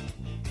the air.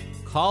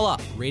 Call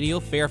up Radio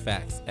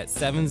Fairfax at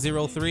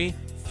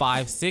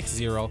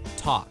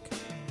 703-560-TALK.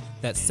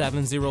 That's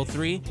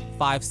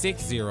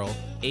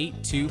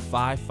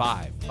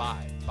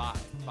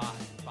 703-560-8255.